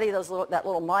go study that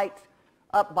little mite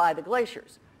up by the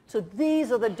glaciers. So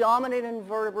these are the dominant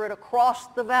invertebrate across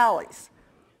the valleys.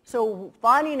 So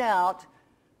finding out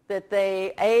that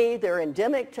they're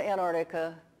endemic to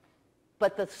Antarctica,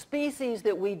 but the species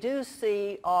that we do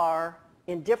see are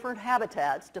in different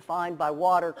habitats defined by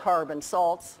water, carbon,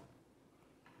 salts.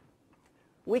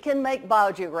 We can make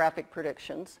biogeographic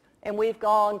predictions, and we've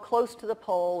gone close to the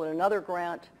pole in another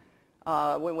grant.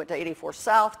 We went to 84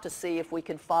 South to see if we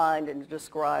could find and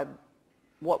describe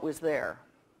what was there.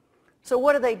 So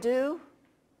what do?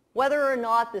 Whether or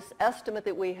not this estimate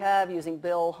that we have using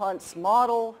Bill Hunt's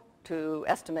model to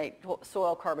estimate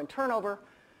soil carbon turnover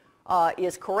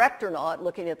is correct or not,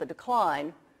 looking at the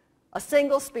decline, a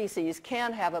single species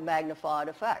can have a magnified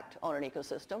effect on an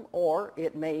ecosystem, or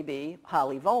it may be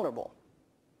highly vulnerable.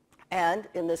 And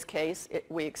in this case,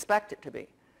 we expect it to be.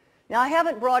 Now, I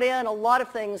haven't brought in a lot of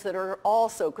things that are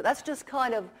also, that's just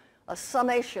kind of a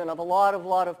summation of a lot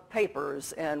of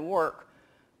papers and work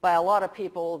by a lot of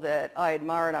people that I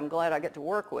admire and I'm glad I get to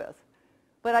work with.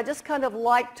 But I just kind of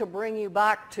like to bring you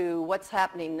back to what's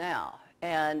happening now.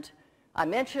 And I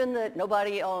mentioned that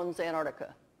nobody owns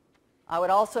Antarctica. I would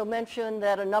also mention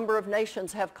that a number of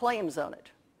nations have claims on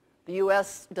it. The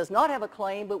U.S. does not have a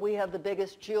claim, but we have the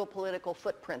biggest geopolitical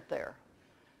footprint there.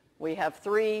 We have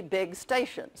 3 big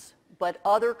stations, but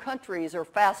other countries are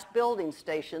fast building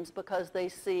stations because they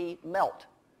see melt,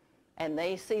 and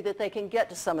they see that they can get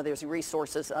to some of these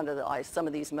resources under the ice, some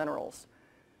of these minerals.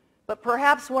 But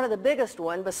perhaps one of the biggest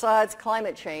one, besides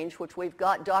climate change, which we've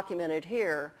got documented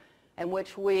here, and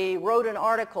which we wrote an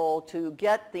article to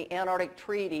get the Antarctic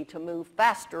Treaty to move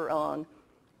faster on,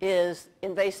 is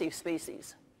invasive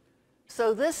species.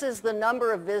 So this is the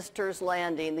number of visitors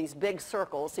landing, these big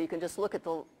circles. So you can just look at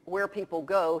where people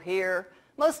go here,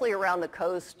 mostly around the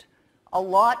coast, a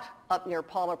lot up near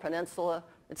Palmer Peninsula.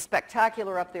 It's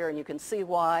spectacular up there, and you can see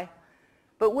why.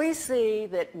 But we see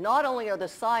that not only are the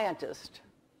scientists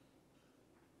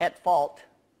at fault,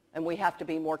 and we have to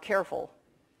be more careful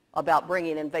about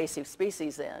bringing invasive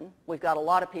species in. We've got a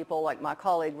lot of people, like my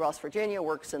colleague Ross Virginia,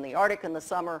 works in the Arctic in the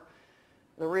summer,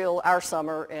 our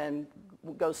summer, and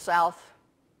goes south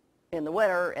in the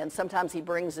winter, and sometimes he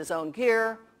brings his own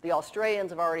gear. The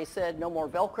Australians have already said no more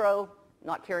Velcro,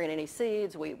 not carrying any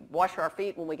seeds. We wash our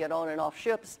feet when we get on and off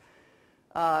ships.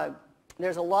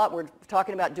 There's a lot. We're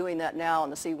talking about doing that now on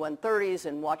the C-130s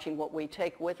and watching what we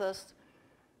take with us.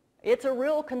 It's a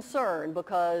real concern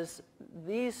because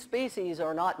these species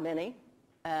are not many,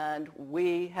 and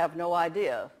we have no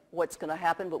idea what's going to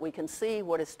happen, but we can see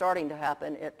what is starting to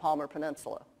happen at Palmer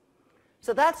Peninsula.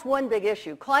 So that's one big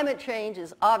issue. Climate change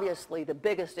is obviously the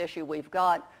biggest issue we've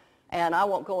got, and I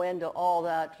won't go into all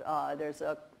that. There's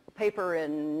a paper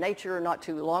in Nature not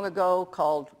too long ago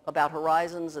called About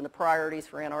Horizons and the Priorities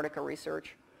for Antarctica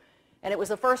Research. And it was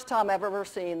the first time I've ever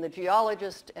seen the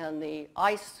geologist and the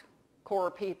ice core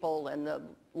people and the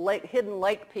hidden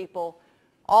lake people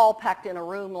all packed in a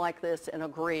room like this and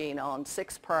agreeing on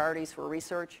 6 priorities for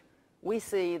research. We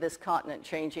see this continent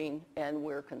changing, and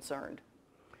we're concerned.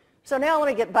 So now I want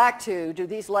to get back to, do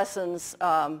these lessons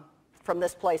from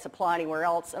this place apply anywhere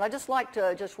else? And I'd just like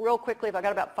to, just real quickly, if I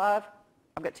got about 5?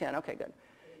 I've got 10, okay, good.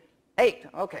 8,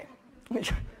 okay.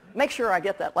 Make sure I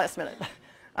get that last minute.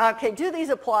 Okay, do these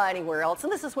apply anywhere else?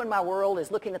 And this is when my world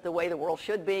is looking at the way the world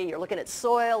should be. You're looking at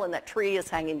soil, and that tree is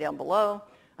hanging down below.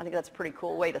 I think that's a pretty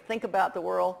cool way to think about the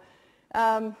world.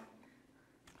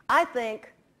 I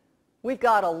think we've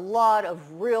got a lot of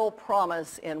real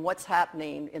promise in what's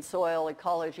happening in soil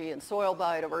ecology and soil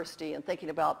biodiversity and thinking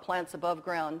about plants above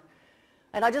ground.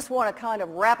 And I just want to kind of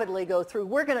rapidly go through.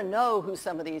 We're going to know who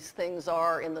some of these things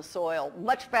are in the soil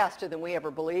much faster than we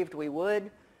ever believed we would.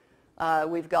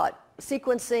 We've got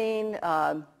sequencing.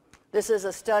 This is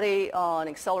a study on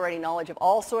accelerating knowledge of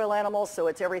all soil animals, so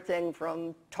it's everything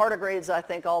from tardigrades, I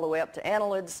think, all the way up to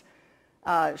annelids.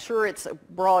 Sure, it's a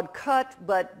broad cut,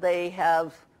 but they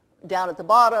have down at the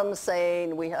bottom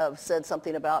saying we have said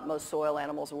something about most soil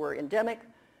animals were endemic.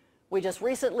 We just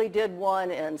recently did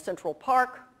one in Central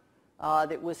Park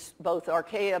that was both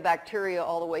archaea, bacteria,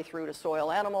 all the way through to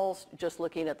soil animals, just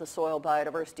looking at the soil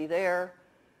biodiversity there.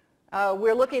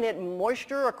 We're looking at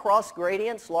moisture across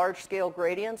gradients, large-scale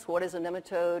gradients. What is a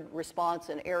nematode response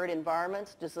in arid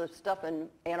environments? Does the stuff in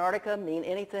Antarctica mean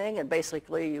anything? And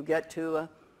basically, you get to,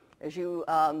 as you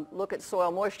look at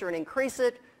soil moisture and increase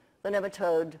it, the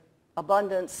nematode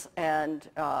abundance and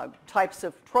types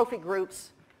of trophy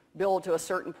groups build to a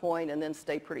certain point and then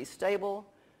stay pretty stable.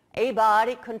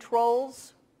 Abiotic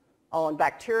controls on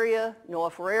bacteria. Noah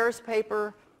Ferrer's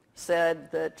paper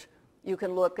said that you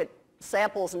can look at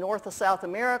samples north of South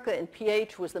America, and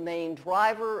pH was the main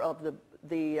driver of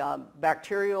the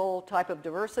bacterial type of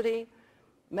diversity.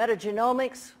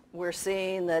 Metagenomics, we're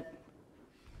seeing that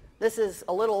this is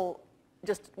a little,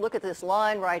 just look at this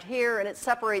line right here, and it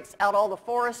separates out all the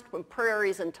forest from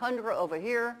prairies and tundra over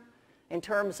here in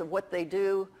terms of what they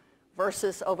do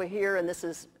versus over here, and this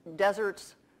is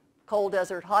deserts. Cold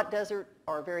desert, hot desert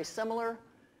are very similar,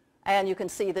 and you can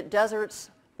see that deserts,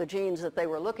 the genes that they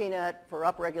were looking at for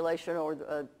upregulation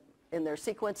or in their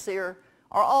sequence here,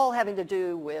 are all having to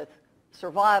do with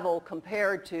survival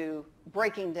compared to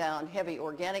breaking down heavy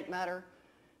organic matter.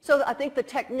 So I think the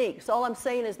techniques, all I'm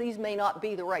saying is these may not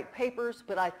be the right papers,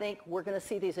 but I think we're going to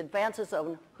see these advances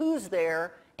on who's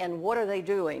there and what are they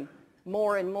doing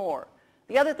more and more.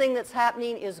 The other thing that's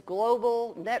happening is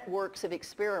global networks of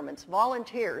experiments,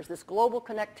 volunteers, this global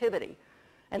connectivity.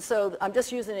 And so I'm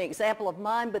just using an example of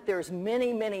mine, but there's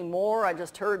many, many more. I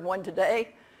just heard one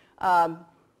today.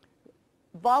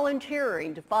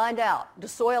 Volunteering to find out, do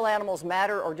soil animals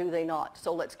matter or do they not?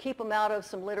 So let's keep them out of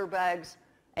some litter bags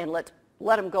and let's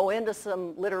let them go into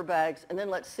some litter bags, and then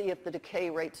let's see if the decay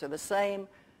rates are the same.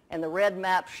 And the red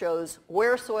map shows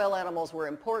where soil animals were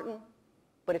important.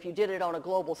 But if you did it on a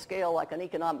global scale, like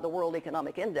the World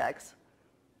Economic Index,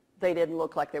 they didn't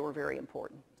look like they were very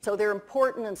important. So they're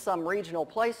important in some regional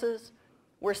places.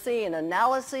 We're seeing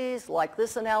analyses like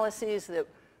this analysis that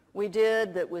we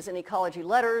did that was in Ecology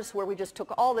Letters, where we just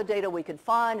took all the data we could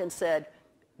find and said,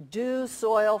 do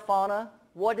soil fauna,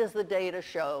 what does the data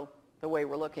show the way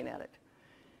we're looking at it?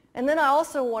 And then I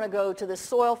also want to go to the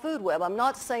soil food web. I'm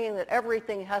not saying that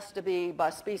everything has to be by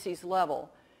species level.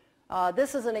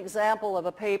 This is an example of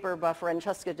a paper by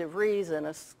Francesca de Vries and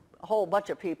a whole bunch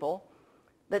of people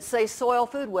that say soil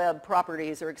food web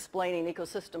properties are explaining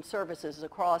ecosystem services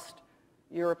across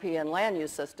European land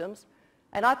use systems.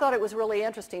 And I thought it was really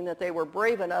interesting that they were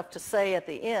brave enough to say at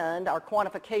the end, our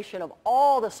quantification of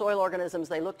all the soil organisms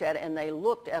they looked at, and they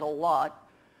looked at a lot,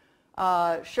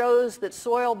 shows that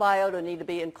soil biota need to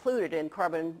be included in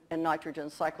carbon and nitrogen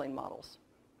cycling models.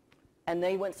 And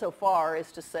they went so far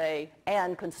as to say,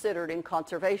 and considered in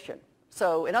conservation.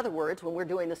 So in other words, when we're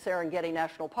doing the Serengeti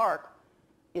National Park,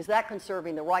 is that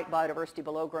conserving the right biodiversity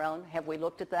below ground? Have we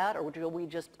looked at that, or do we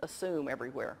just assume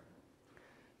everywhere?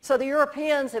 So the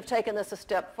Europeans have taken this a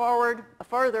step forward,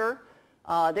 further.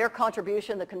 Their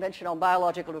contribution, the Convention on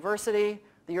Biological Diversity,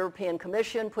 the European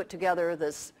Commission put together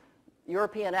this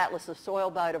European Atlas of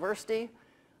Soil Biodiversity.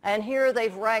 And here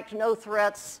they've ranked no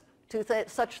threats to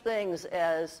such things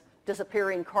as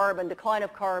disappearing carbon, decline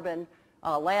of carbon,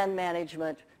 land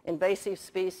management, invasive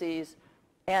species,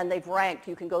 and they've ranked,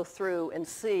 you can go through and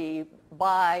see,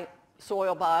 by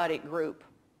soil biotic group.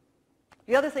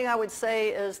 The other thing I would say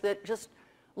is that just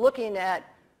looking at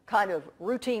kind of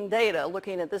routine data,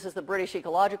 looking at, this is the British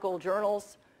Ecological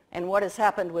Journals and what has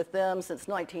happened with them since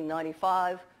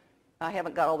 1995. I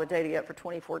haven't got all the data yet for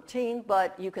 2014,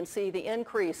 but you can see the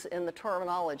increase in the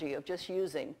terminology of just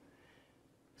using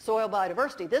soil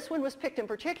biodiversity. This one was picked in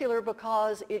particular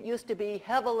because it used to be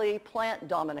heavily plant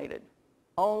dominated,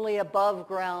 only above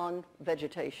ground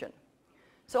vegetation.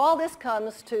 So all this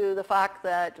comes to the fact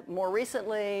that more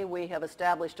recently we have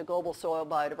established a global soil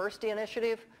biodiversity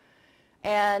initiative,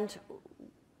 and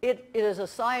it is a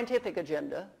scientific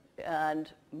agenda,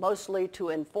 and mostly to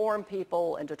inform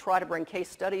people and to try to bring case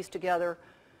studies together.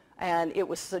 And it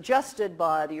was suggested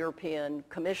by the European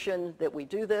Commission that we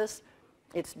do this.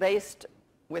 It's based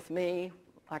with me.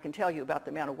 I can tell you about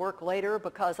the amount of work later,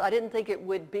 because I didn't think it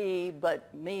would be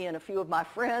but me and a few of my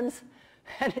friends.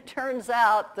 And it turns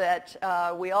out that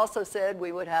we also said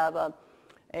we would have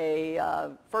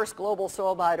a first global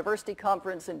soil biodiversity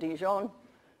conference in Dijon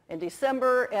in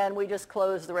December, and we just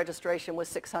closed the registration with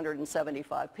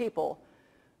 675 people,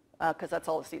 because that's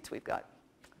all the seats we've got.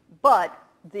 But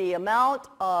the amount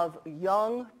of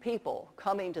young people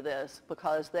coming to this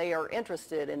because they are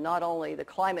interested in not only the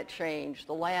climate change,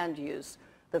 the land use,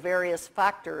 the various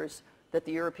factors that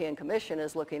the European Commission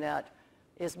is looking at,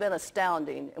 has been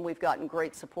astounding, and we've gotten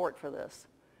great support for this.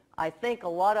 I think a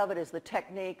lot of it is the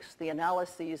techniques, the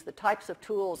analyses, the types of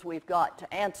tools we've got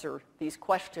to answer these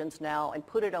questions now and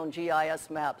put it on GIS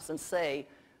maps and say,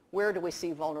 where do we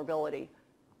see vulnerability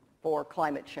for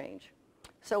climate change?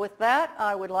 So with that,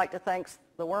 I would like to thank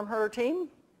the Worm Herder team,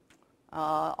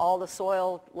 all the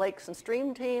soil, lakes, and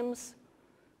stream teams,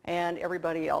 and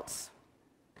everybody else.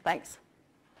 Thanks.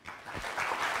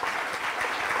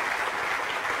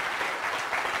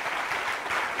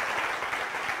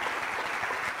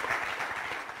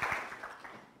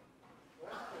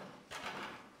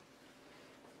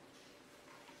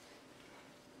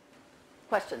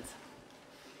 Questions?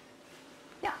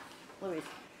 Yeah, Louise.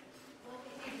 Well,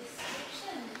 your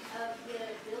description of the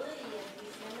ability of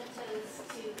these nematodes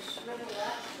to shrivel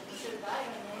up and survive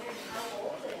in there and how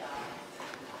old they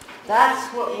are. That's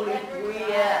what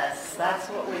yes, that's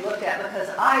what we looked at, because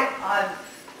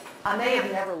I may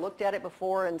have never looked at it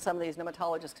before, and some of these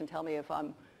nematologists can tell me if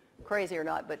I'm crazy or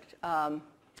not, but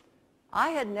I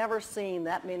had never seen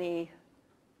that many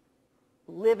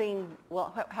living,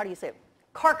 well, how do you say it,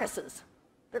 carcasses.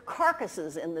 They're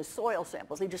carcasses in the soil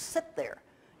samples. They just sit there.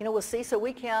 You know, we'll see, so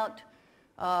we count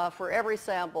for every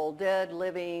sample, dead,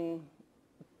 living,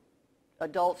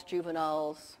 adults,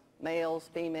 juveniles, males,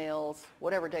 females,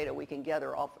 whatever data we can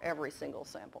gather off every single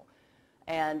sample.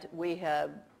 And we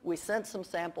sent some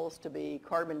samples to be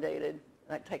carbon dated.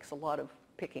 That takes a lot of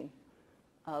picking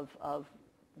of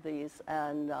these,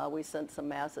 and we sent some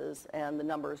masses, and the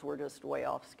numbers were just way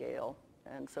off scale,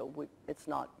 and so it's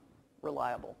not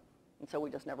reliable. And so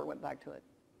we just never went back to it.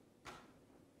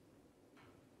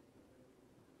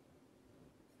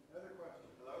 Another question.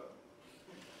 Hello?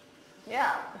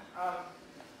 Yeah.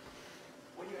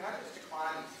 When you have this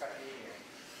decline in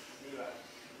Scandinavia,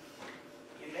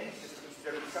 in many systems,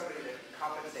 there is somebody to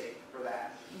compensate for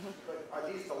that. Mm-hmm. But are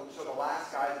these the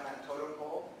last guys in that totem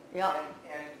pole? Yeah.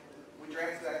 And would your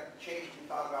answer to that change if you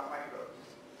thought about microbes?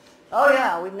 Oh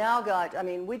yeah, we've now got, I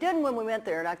mean, we didn't when we went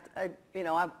there, and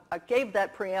I gave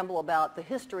that preamble about the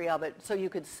history of it so you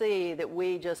could see that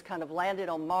we just kind of landed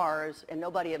on Mars and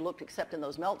nobody had looked except in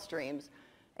those melt streams,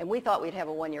 and we thought we'd have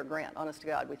a one-year grant, honest to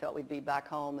God. We thought we'd be back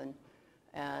home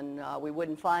and we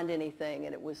wouldn't find anything,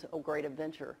 and it was a great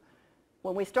adventure.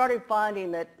 When we started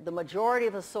finding that the majority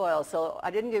of the soil, so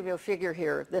I didn't give you a figure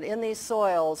here, that in these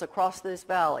soils across this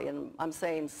valley, and I'm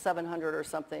saying 700 or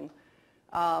something,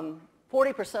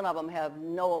 40% of them have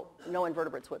no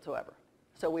invertebrates whatsoever.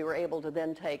 So we were able to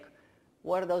then take,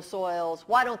 what are those soils,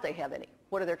 why don't they have any?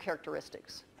 What are their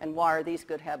characteristics? And why are these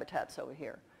good habitats over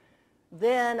here?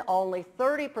 Then only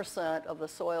 30% of the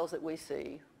soils that we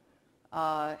see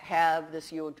have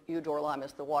this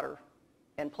eudorlimus, the water,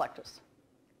 and plectus.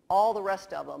 All the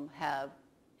rest of them have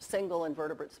single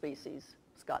invertebrate species,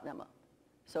 Scottnema.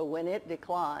 So when it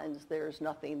declines, there's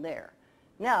nothing there.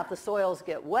 Now, if the soils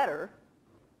get wetter,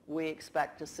 we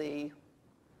expect to see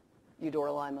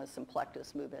eudorlimus and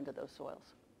plectus move into those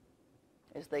soils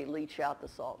as they leach out the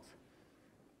salts.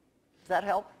 Does that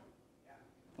help? Yeah.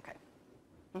 Okay.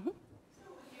 Mm-hmm.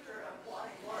 So with your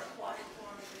more aquatic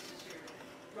forms versus your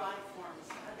dry forms,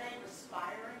 are they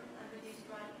respiring under these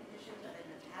dry conditions? Are they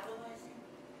metabolizing?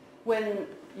 When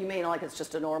you mean like it's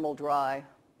just a normal dry, right.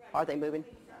 Are they moving?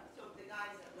 So the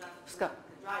guys that left, Scott.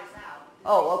 the dries out,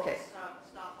 oh, okay.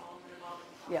 Stop all metabolic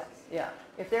Yeah, processes? yeah.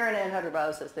 If they're in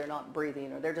anhydrobiosis, they're not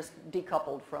breathing, or they're just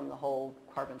decoupled from the whole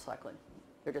carbon cycling.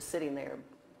 They're just sitting there.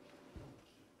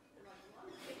 They're like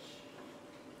lungfish.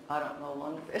 I don't know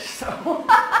lungfish, so. Well,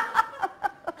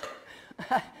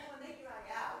 when they dry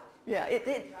out, Yeah, they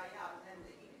dry out, and then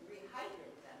you can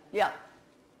rehydrate them. yeah.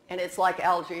 And it's like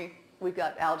algae. We've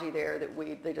got algae there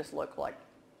that they just look like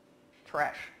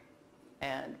trash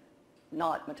and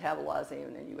not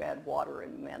metabolizing, and you add water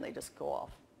and man, they just go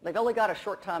off. They've only got a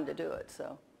short time to do it,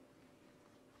 so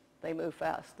they move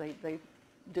fast. They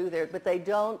do their, but they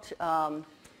don't,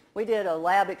 we did a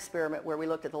lab experiment where we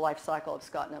looked at the life cycle of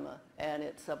Scottnema, and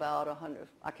it's about 100,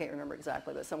 I can't remember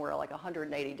exactly, but somewhere like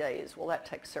 180 days. Well, that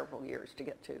takes several years to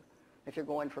get to if you're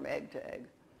going from egg to egg.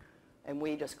 And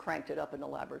we just cranked it up in the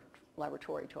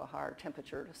laboratory to a higher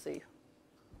temperature to see.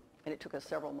 And it took us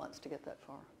several months to get that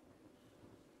far.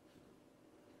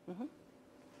 Mm-hmm.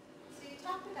 So you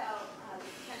talked about the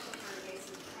potential for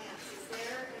invasive plants. Is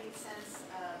there any sense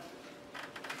of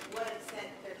what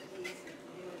extent there could be sort of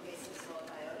new invasive soil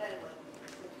biota?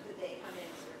 Could they come in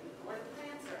sort of before the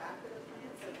plants or after the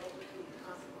plants? Or what would be the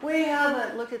consequences? We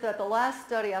haven't looked at that. The last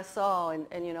study I saw,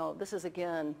 and you know, this is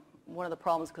again one of the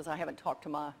problems because I haven't talked to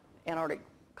my Antarctic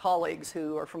colleagues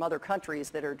who are from other countries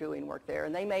that are doing work there,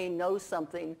 and they may know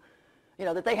something, you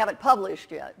know, that they haven't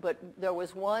published yet. But there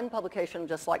was one publication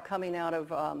just like coming out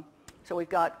of, so we've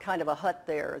got kind of a hut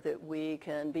there that we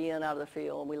can be in out of the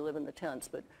field, and we live in the tents,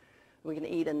 but we can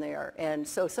eat in there. And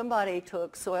so somebody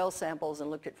took soil samples and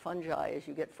looked at fungi as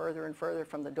you get further and further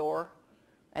from the door,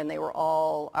 and they were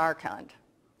all our kind.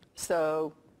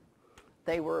 So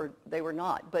they were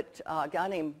not. But a guy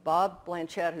named Bob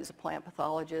Blanchett, who's a plant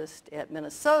pathologist at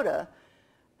Minnesota,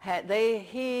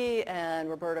 he and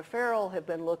Roberta Farrell have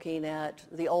been looking at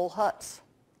the old huts.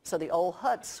 So the old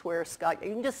huts where Scott,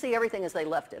 you can just see everything as they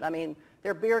left it. I mean,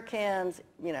 their beer cans,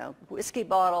 you know, whiskey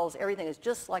bottles, everything is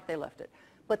just like they left it.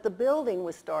 But the building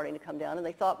was starting to come down, and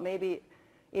they thought maybe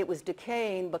it was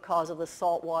decaying because of the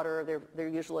salt water. They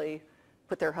usually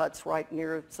put their huts right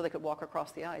near so they could walk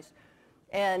across the ice.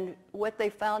 And what they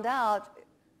found out,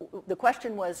 the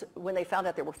question was, when they found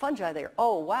out there were fungi there,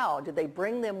 oh wow, did they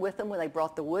bring them with them when they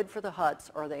brought the wood for the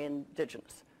huts, or are they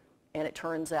indigenous? And it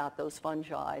turns out those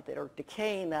fungi that are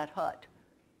decaying that hut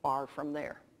are from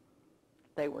there.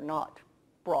 They were not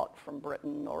brought from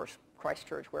Britain or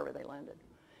Christchurch, wherever they landed.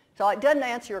 So it doesn't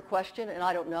answer your question, and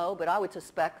I don't know, but I would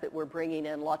suspect that we're bringing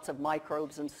in lots of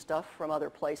microbes and stuff from other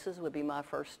places would be my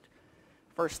first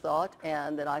thought,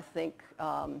 and that I think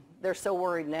they're so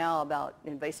worried now about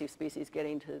invasive species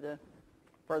getting to the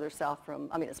further south from,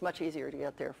 I mean, it's much easier to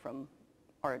get there from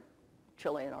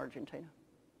Chile and Argentina.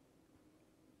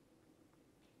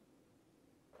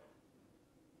 So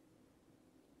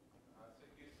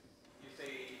you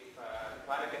say if the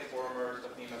climate gets warmer,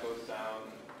 Scottnema goes down,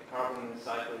 the carbon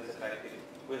cycle is affected.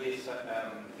 Will this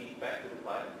feed back to the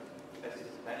climate? As is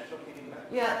natural feeding back?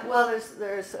 Yeah, well,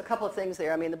 there's a couple of things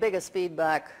there. I mean, the biggest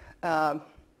feedback,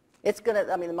 it's going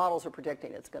to, I mean, the models are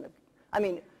predicting it's going to, I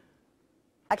mean,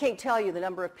 I can't tell you the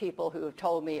number of people who have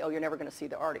told me, oh, you're never going to see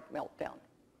the Arctic melt down.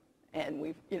 And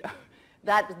we've, you know,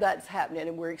 that's happening,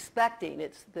 and we're expecting,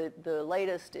 it's the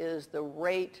latest is the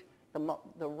rate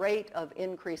of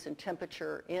increase in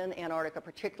temperature in Antarctica,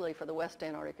 particularly for the West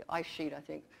Antarctic ice sheet, I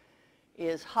think,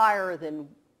 is higher than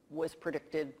was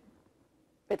predicted.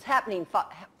 It's happening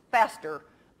faster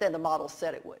than the model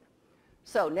said it would.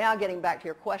 So now getting back to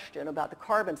your question about the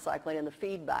carbon cycling and the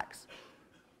feedbacks,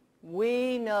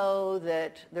 we know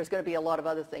that there's going to be a lot of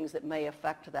other things that may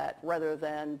affect that rather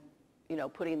than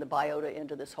putting the biota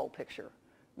into this whole picture.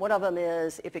 One of them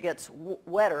is if it gets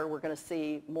wetter, we're going to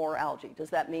see more algae. Does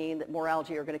that mean that more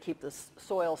algae are going to keep the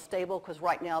soil stable? Because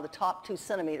right now the top 2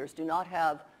 centimeters do not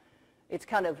have, it's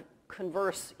kind of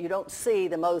converse. You don't see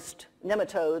the most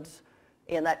nematodes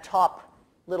in that top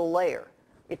little layer.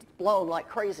 It's blown like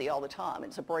crazy all the time.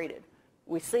 It's abraded.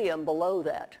 We see them below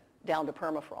that down to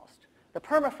permafrost. The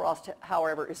permafrost,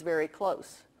 however, is very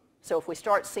close. So if we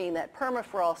start seeing that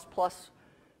permafrost plus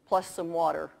some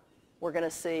water, we're going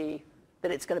to see that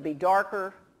it's going to be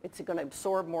darker, it's going to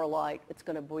absorb more light, it's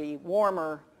going to be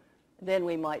warmer, then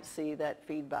we might see that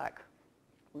feedback.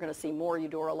 We're going to see more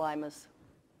Eudora limas.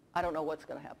 I don't know what's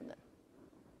going to happen then.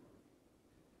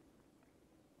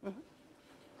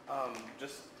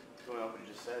 Just going off what you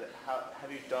just said,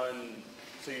 have you done,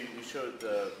 so you showed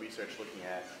the research looking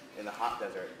at, in the hot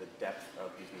desert, the depth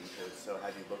of these nematodes, so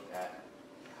have you looked at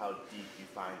how deep you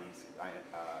find these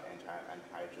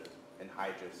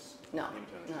anhydrous No.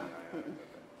 nematodes?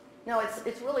 No,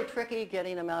 it's really tricky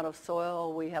getting them out of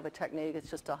soil. We have a technique, it's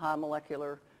just a high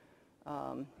molecular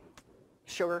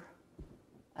sugar,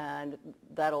 and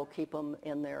that'll keep them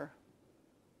in there.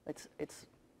 It's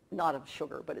not a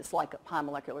sugar, but it's like a high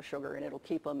molecular sugar, and it'll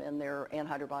keep them in their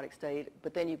anhydrobiotic state.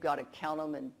 But then you've got to count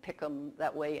them and pick them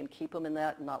that way and keep them in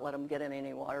that and not let them get in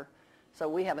any water. So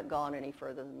we haven't gone any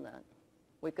further than that.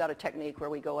 We've got a technique where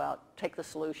we go out, take the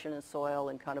solution in soil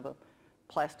in kind of a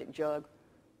plastic jug,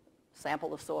 sample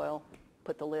the soil,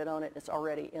 put the lid on it, it's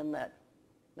already in that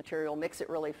material, mix it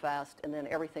really fast, and then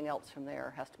everything else from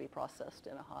there has to be processed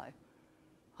in a high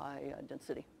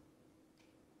density.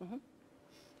 Mm-hmm.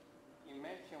 You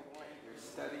mentioned one of your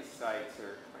study sites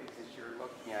or places you're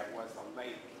looking at was a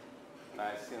lake, and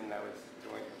I assume that was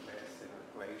during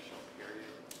the glacial period.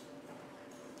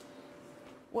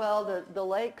 Well, the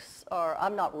lakes are,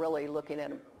 I'm not really looking at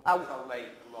them. There's a lake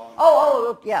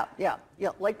along Yeah,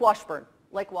 Lake Washburn.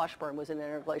 Lake Washburn was an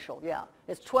interglacial, yeah.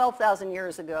 It's 12,000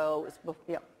 years ago.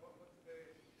 Yeah.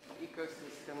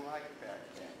 ecosystem like back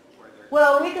then?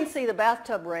 Well, we can see the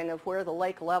bathtub ring of where the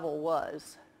lake level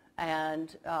was,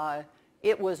 and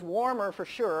it was warmer for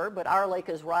sure, but our lake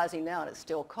is rising now and it's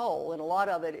still cold, and a lot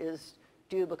of it is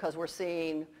due because we're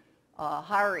seeing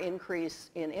higher increase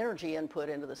in energy input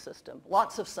into the system.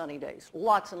 Lots of sunny days,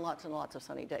 lots and lots and lots of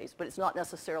sunny days, but it's not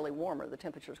necessarily warmer. The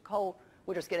temperature's cold,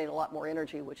 we're just getting a lot more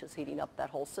energy, which is heating up that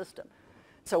whole system.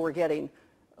 So we're getting,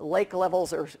 lake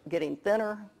levels are getting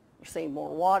thinner, we're seeing more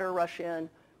water rush in.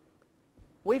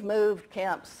 We've moved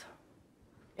camps,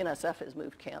 NSF has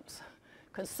moved camps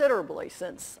considerably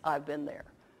since I've been there.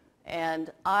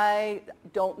 And I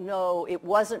don't know, it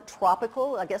wasn't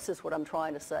tropical, I guess is what I'm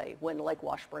trying to say, when Lake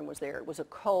Washburn was there. It was a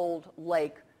cold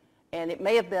lake, and it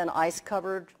may have been ice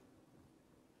covered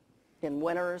in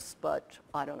winters, but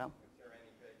I don't know. Was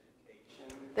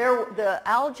there any vegetation? The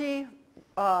algae,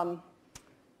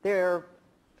 there are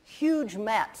huge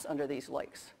mats under these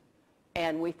lakes.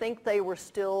 And we think they were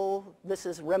still, this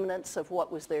is remnants of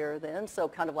what was there then, so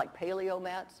kind of like paleo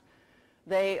mats.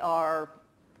 They are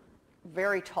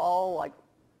very tall, like,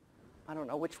 I don't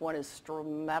know which one is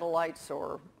stromatolites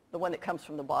or the one that comes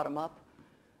from the bottom up.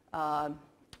 And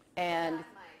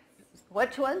Stalagmites.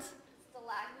 which ones?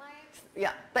 Stalagmites?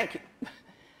 Yeah, thank you.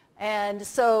 And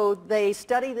so they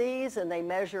study these and they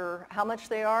measure how much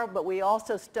they are, but we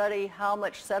also study how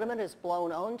much sediment is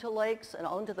blown onto lakes and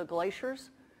onto the glaciers.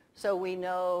 So we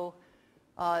know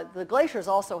the glaciers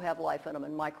also have life in them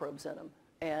and microbes in them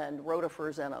and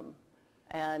rotifers in them.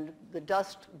 And the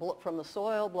dust from the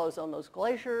soil blows on those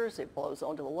glaciers, it blows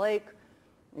onto the lake.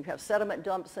 You have sediment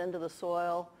dumps into the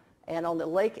soil. And on the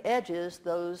lake edges,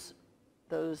 those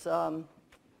I'll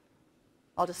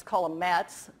just call them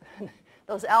mats,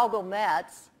 those algal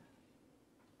mats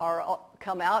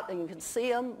come out and you can see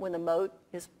them when the moat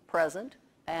is present,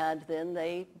 and then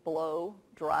they blow,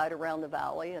 dried around the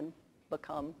valley and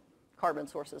become carbon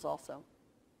sources also.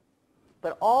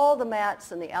 But all the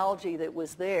mats and the algae that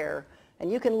was there,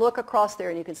 and you can look across there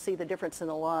and you can see the difference in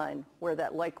the line where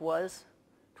that lake was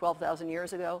 12,000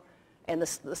 years ago, and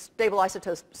the stable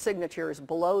isotope signatures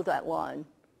below that line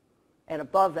and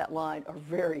above that line are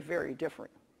very, very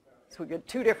different. So we get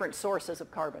two different sources of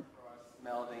carbon.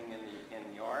 Melting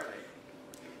in the Arctic,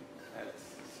 that's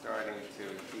starting to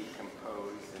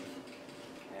decompose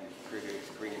and produce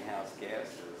greenhouse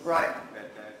gases. Right.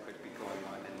 That could be going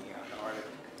on in the Antarctic.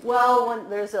 Well,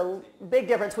 there's a big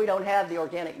difference. We don't have the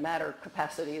organic matter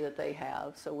capacity that they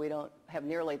have, so we don't have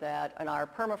nearly that. And our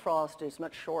permafrost is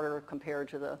much shorter compared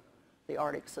to the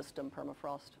Arctic system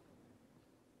permafrost.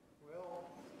 Well,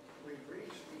 we've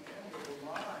reached the end of the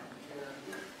line here.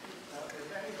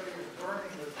 If anybody is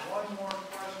burning with one more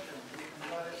question, we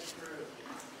can let it through.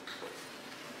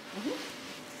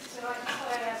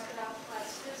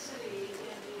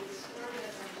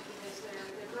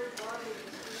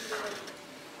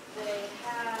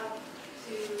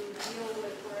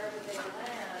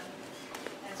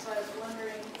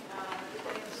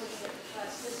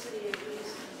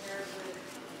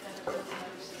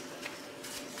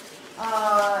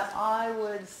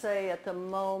 would say at the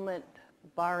moment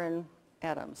Byron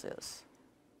Adams is.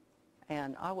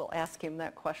 And I will ask him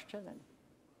that question, and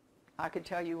I could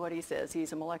tell you what he says.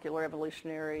 He's a molecular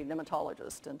evolutionary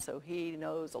nematologist, and so he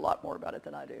knows a lot more about it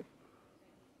than I do.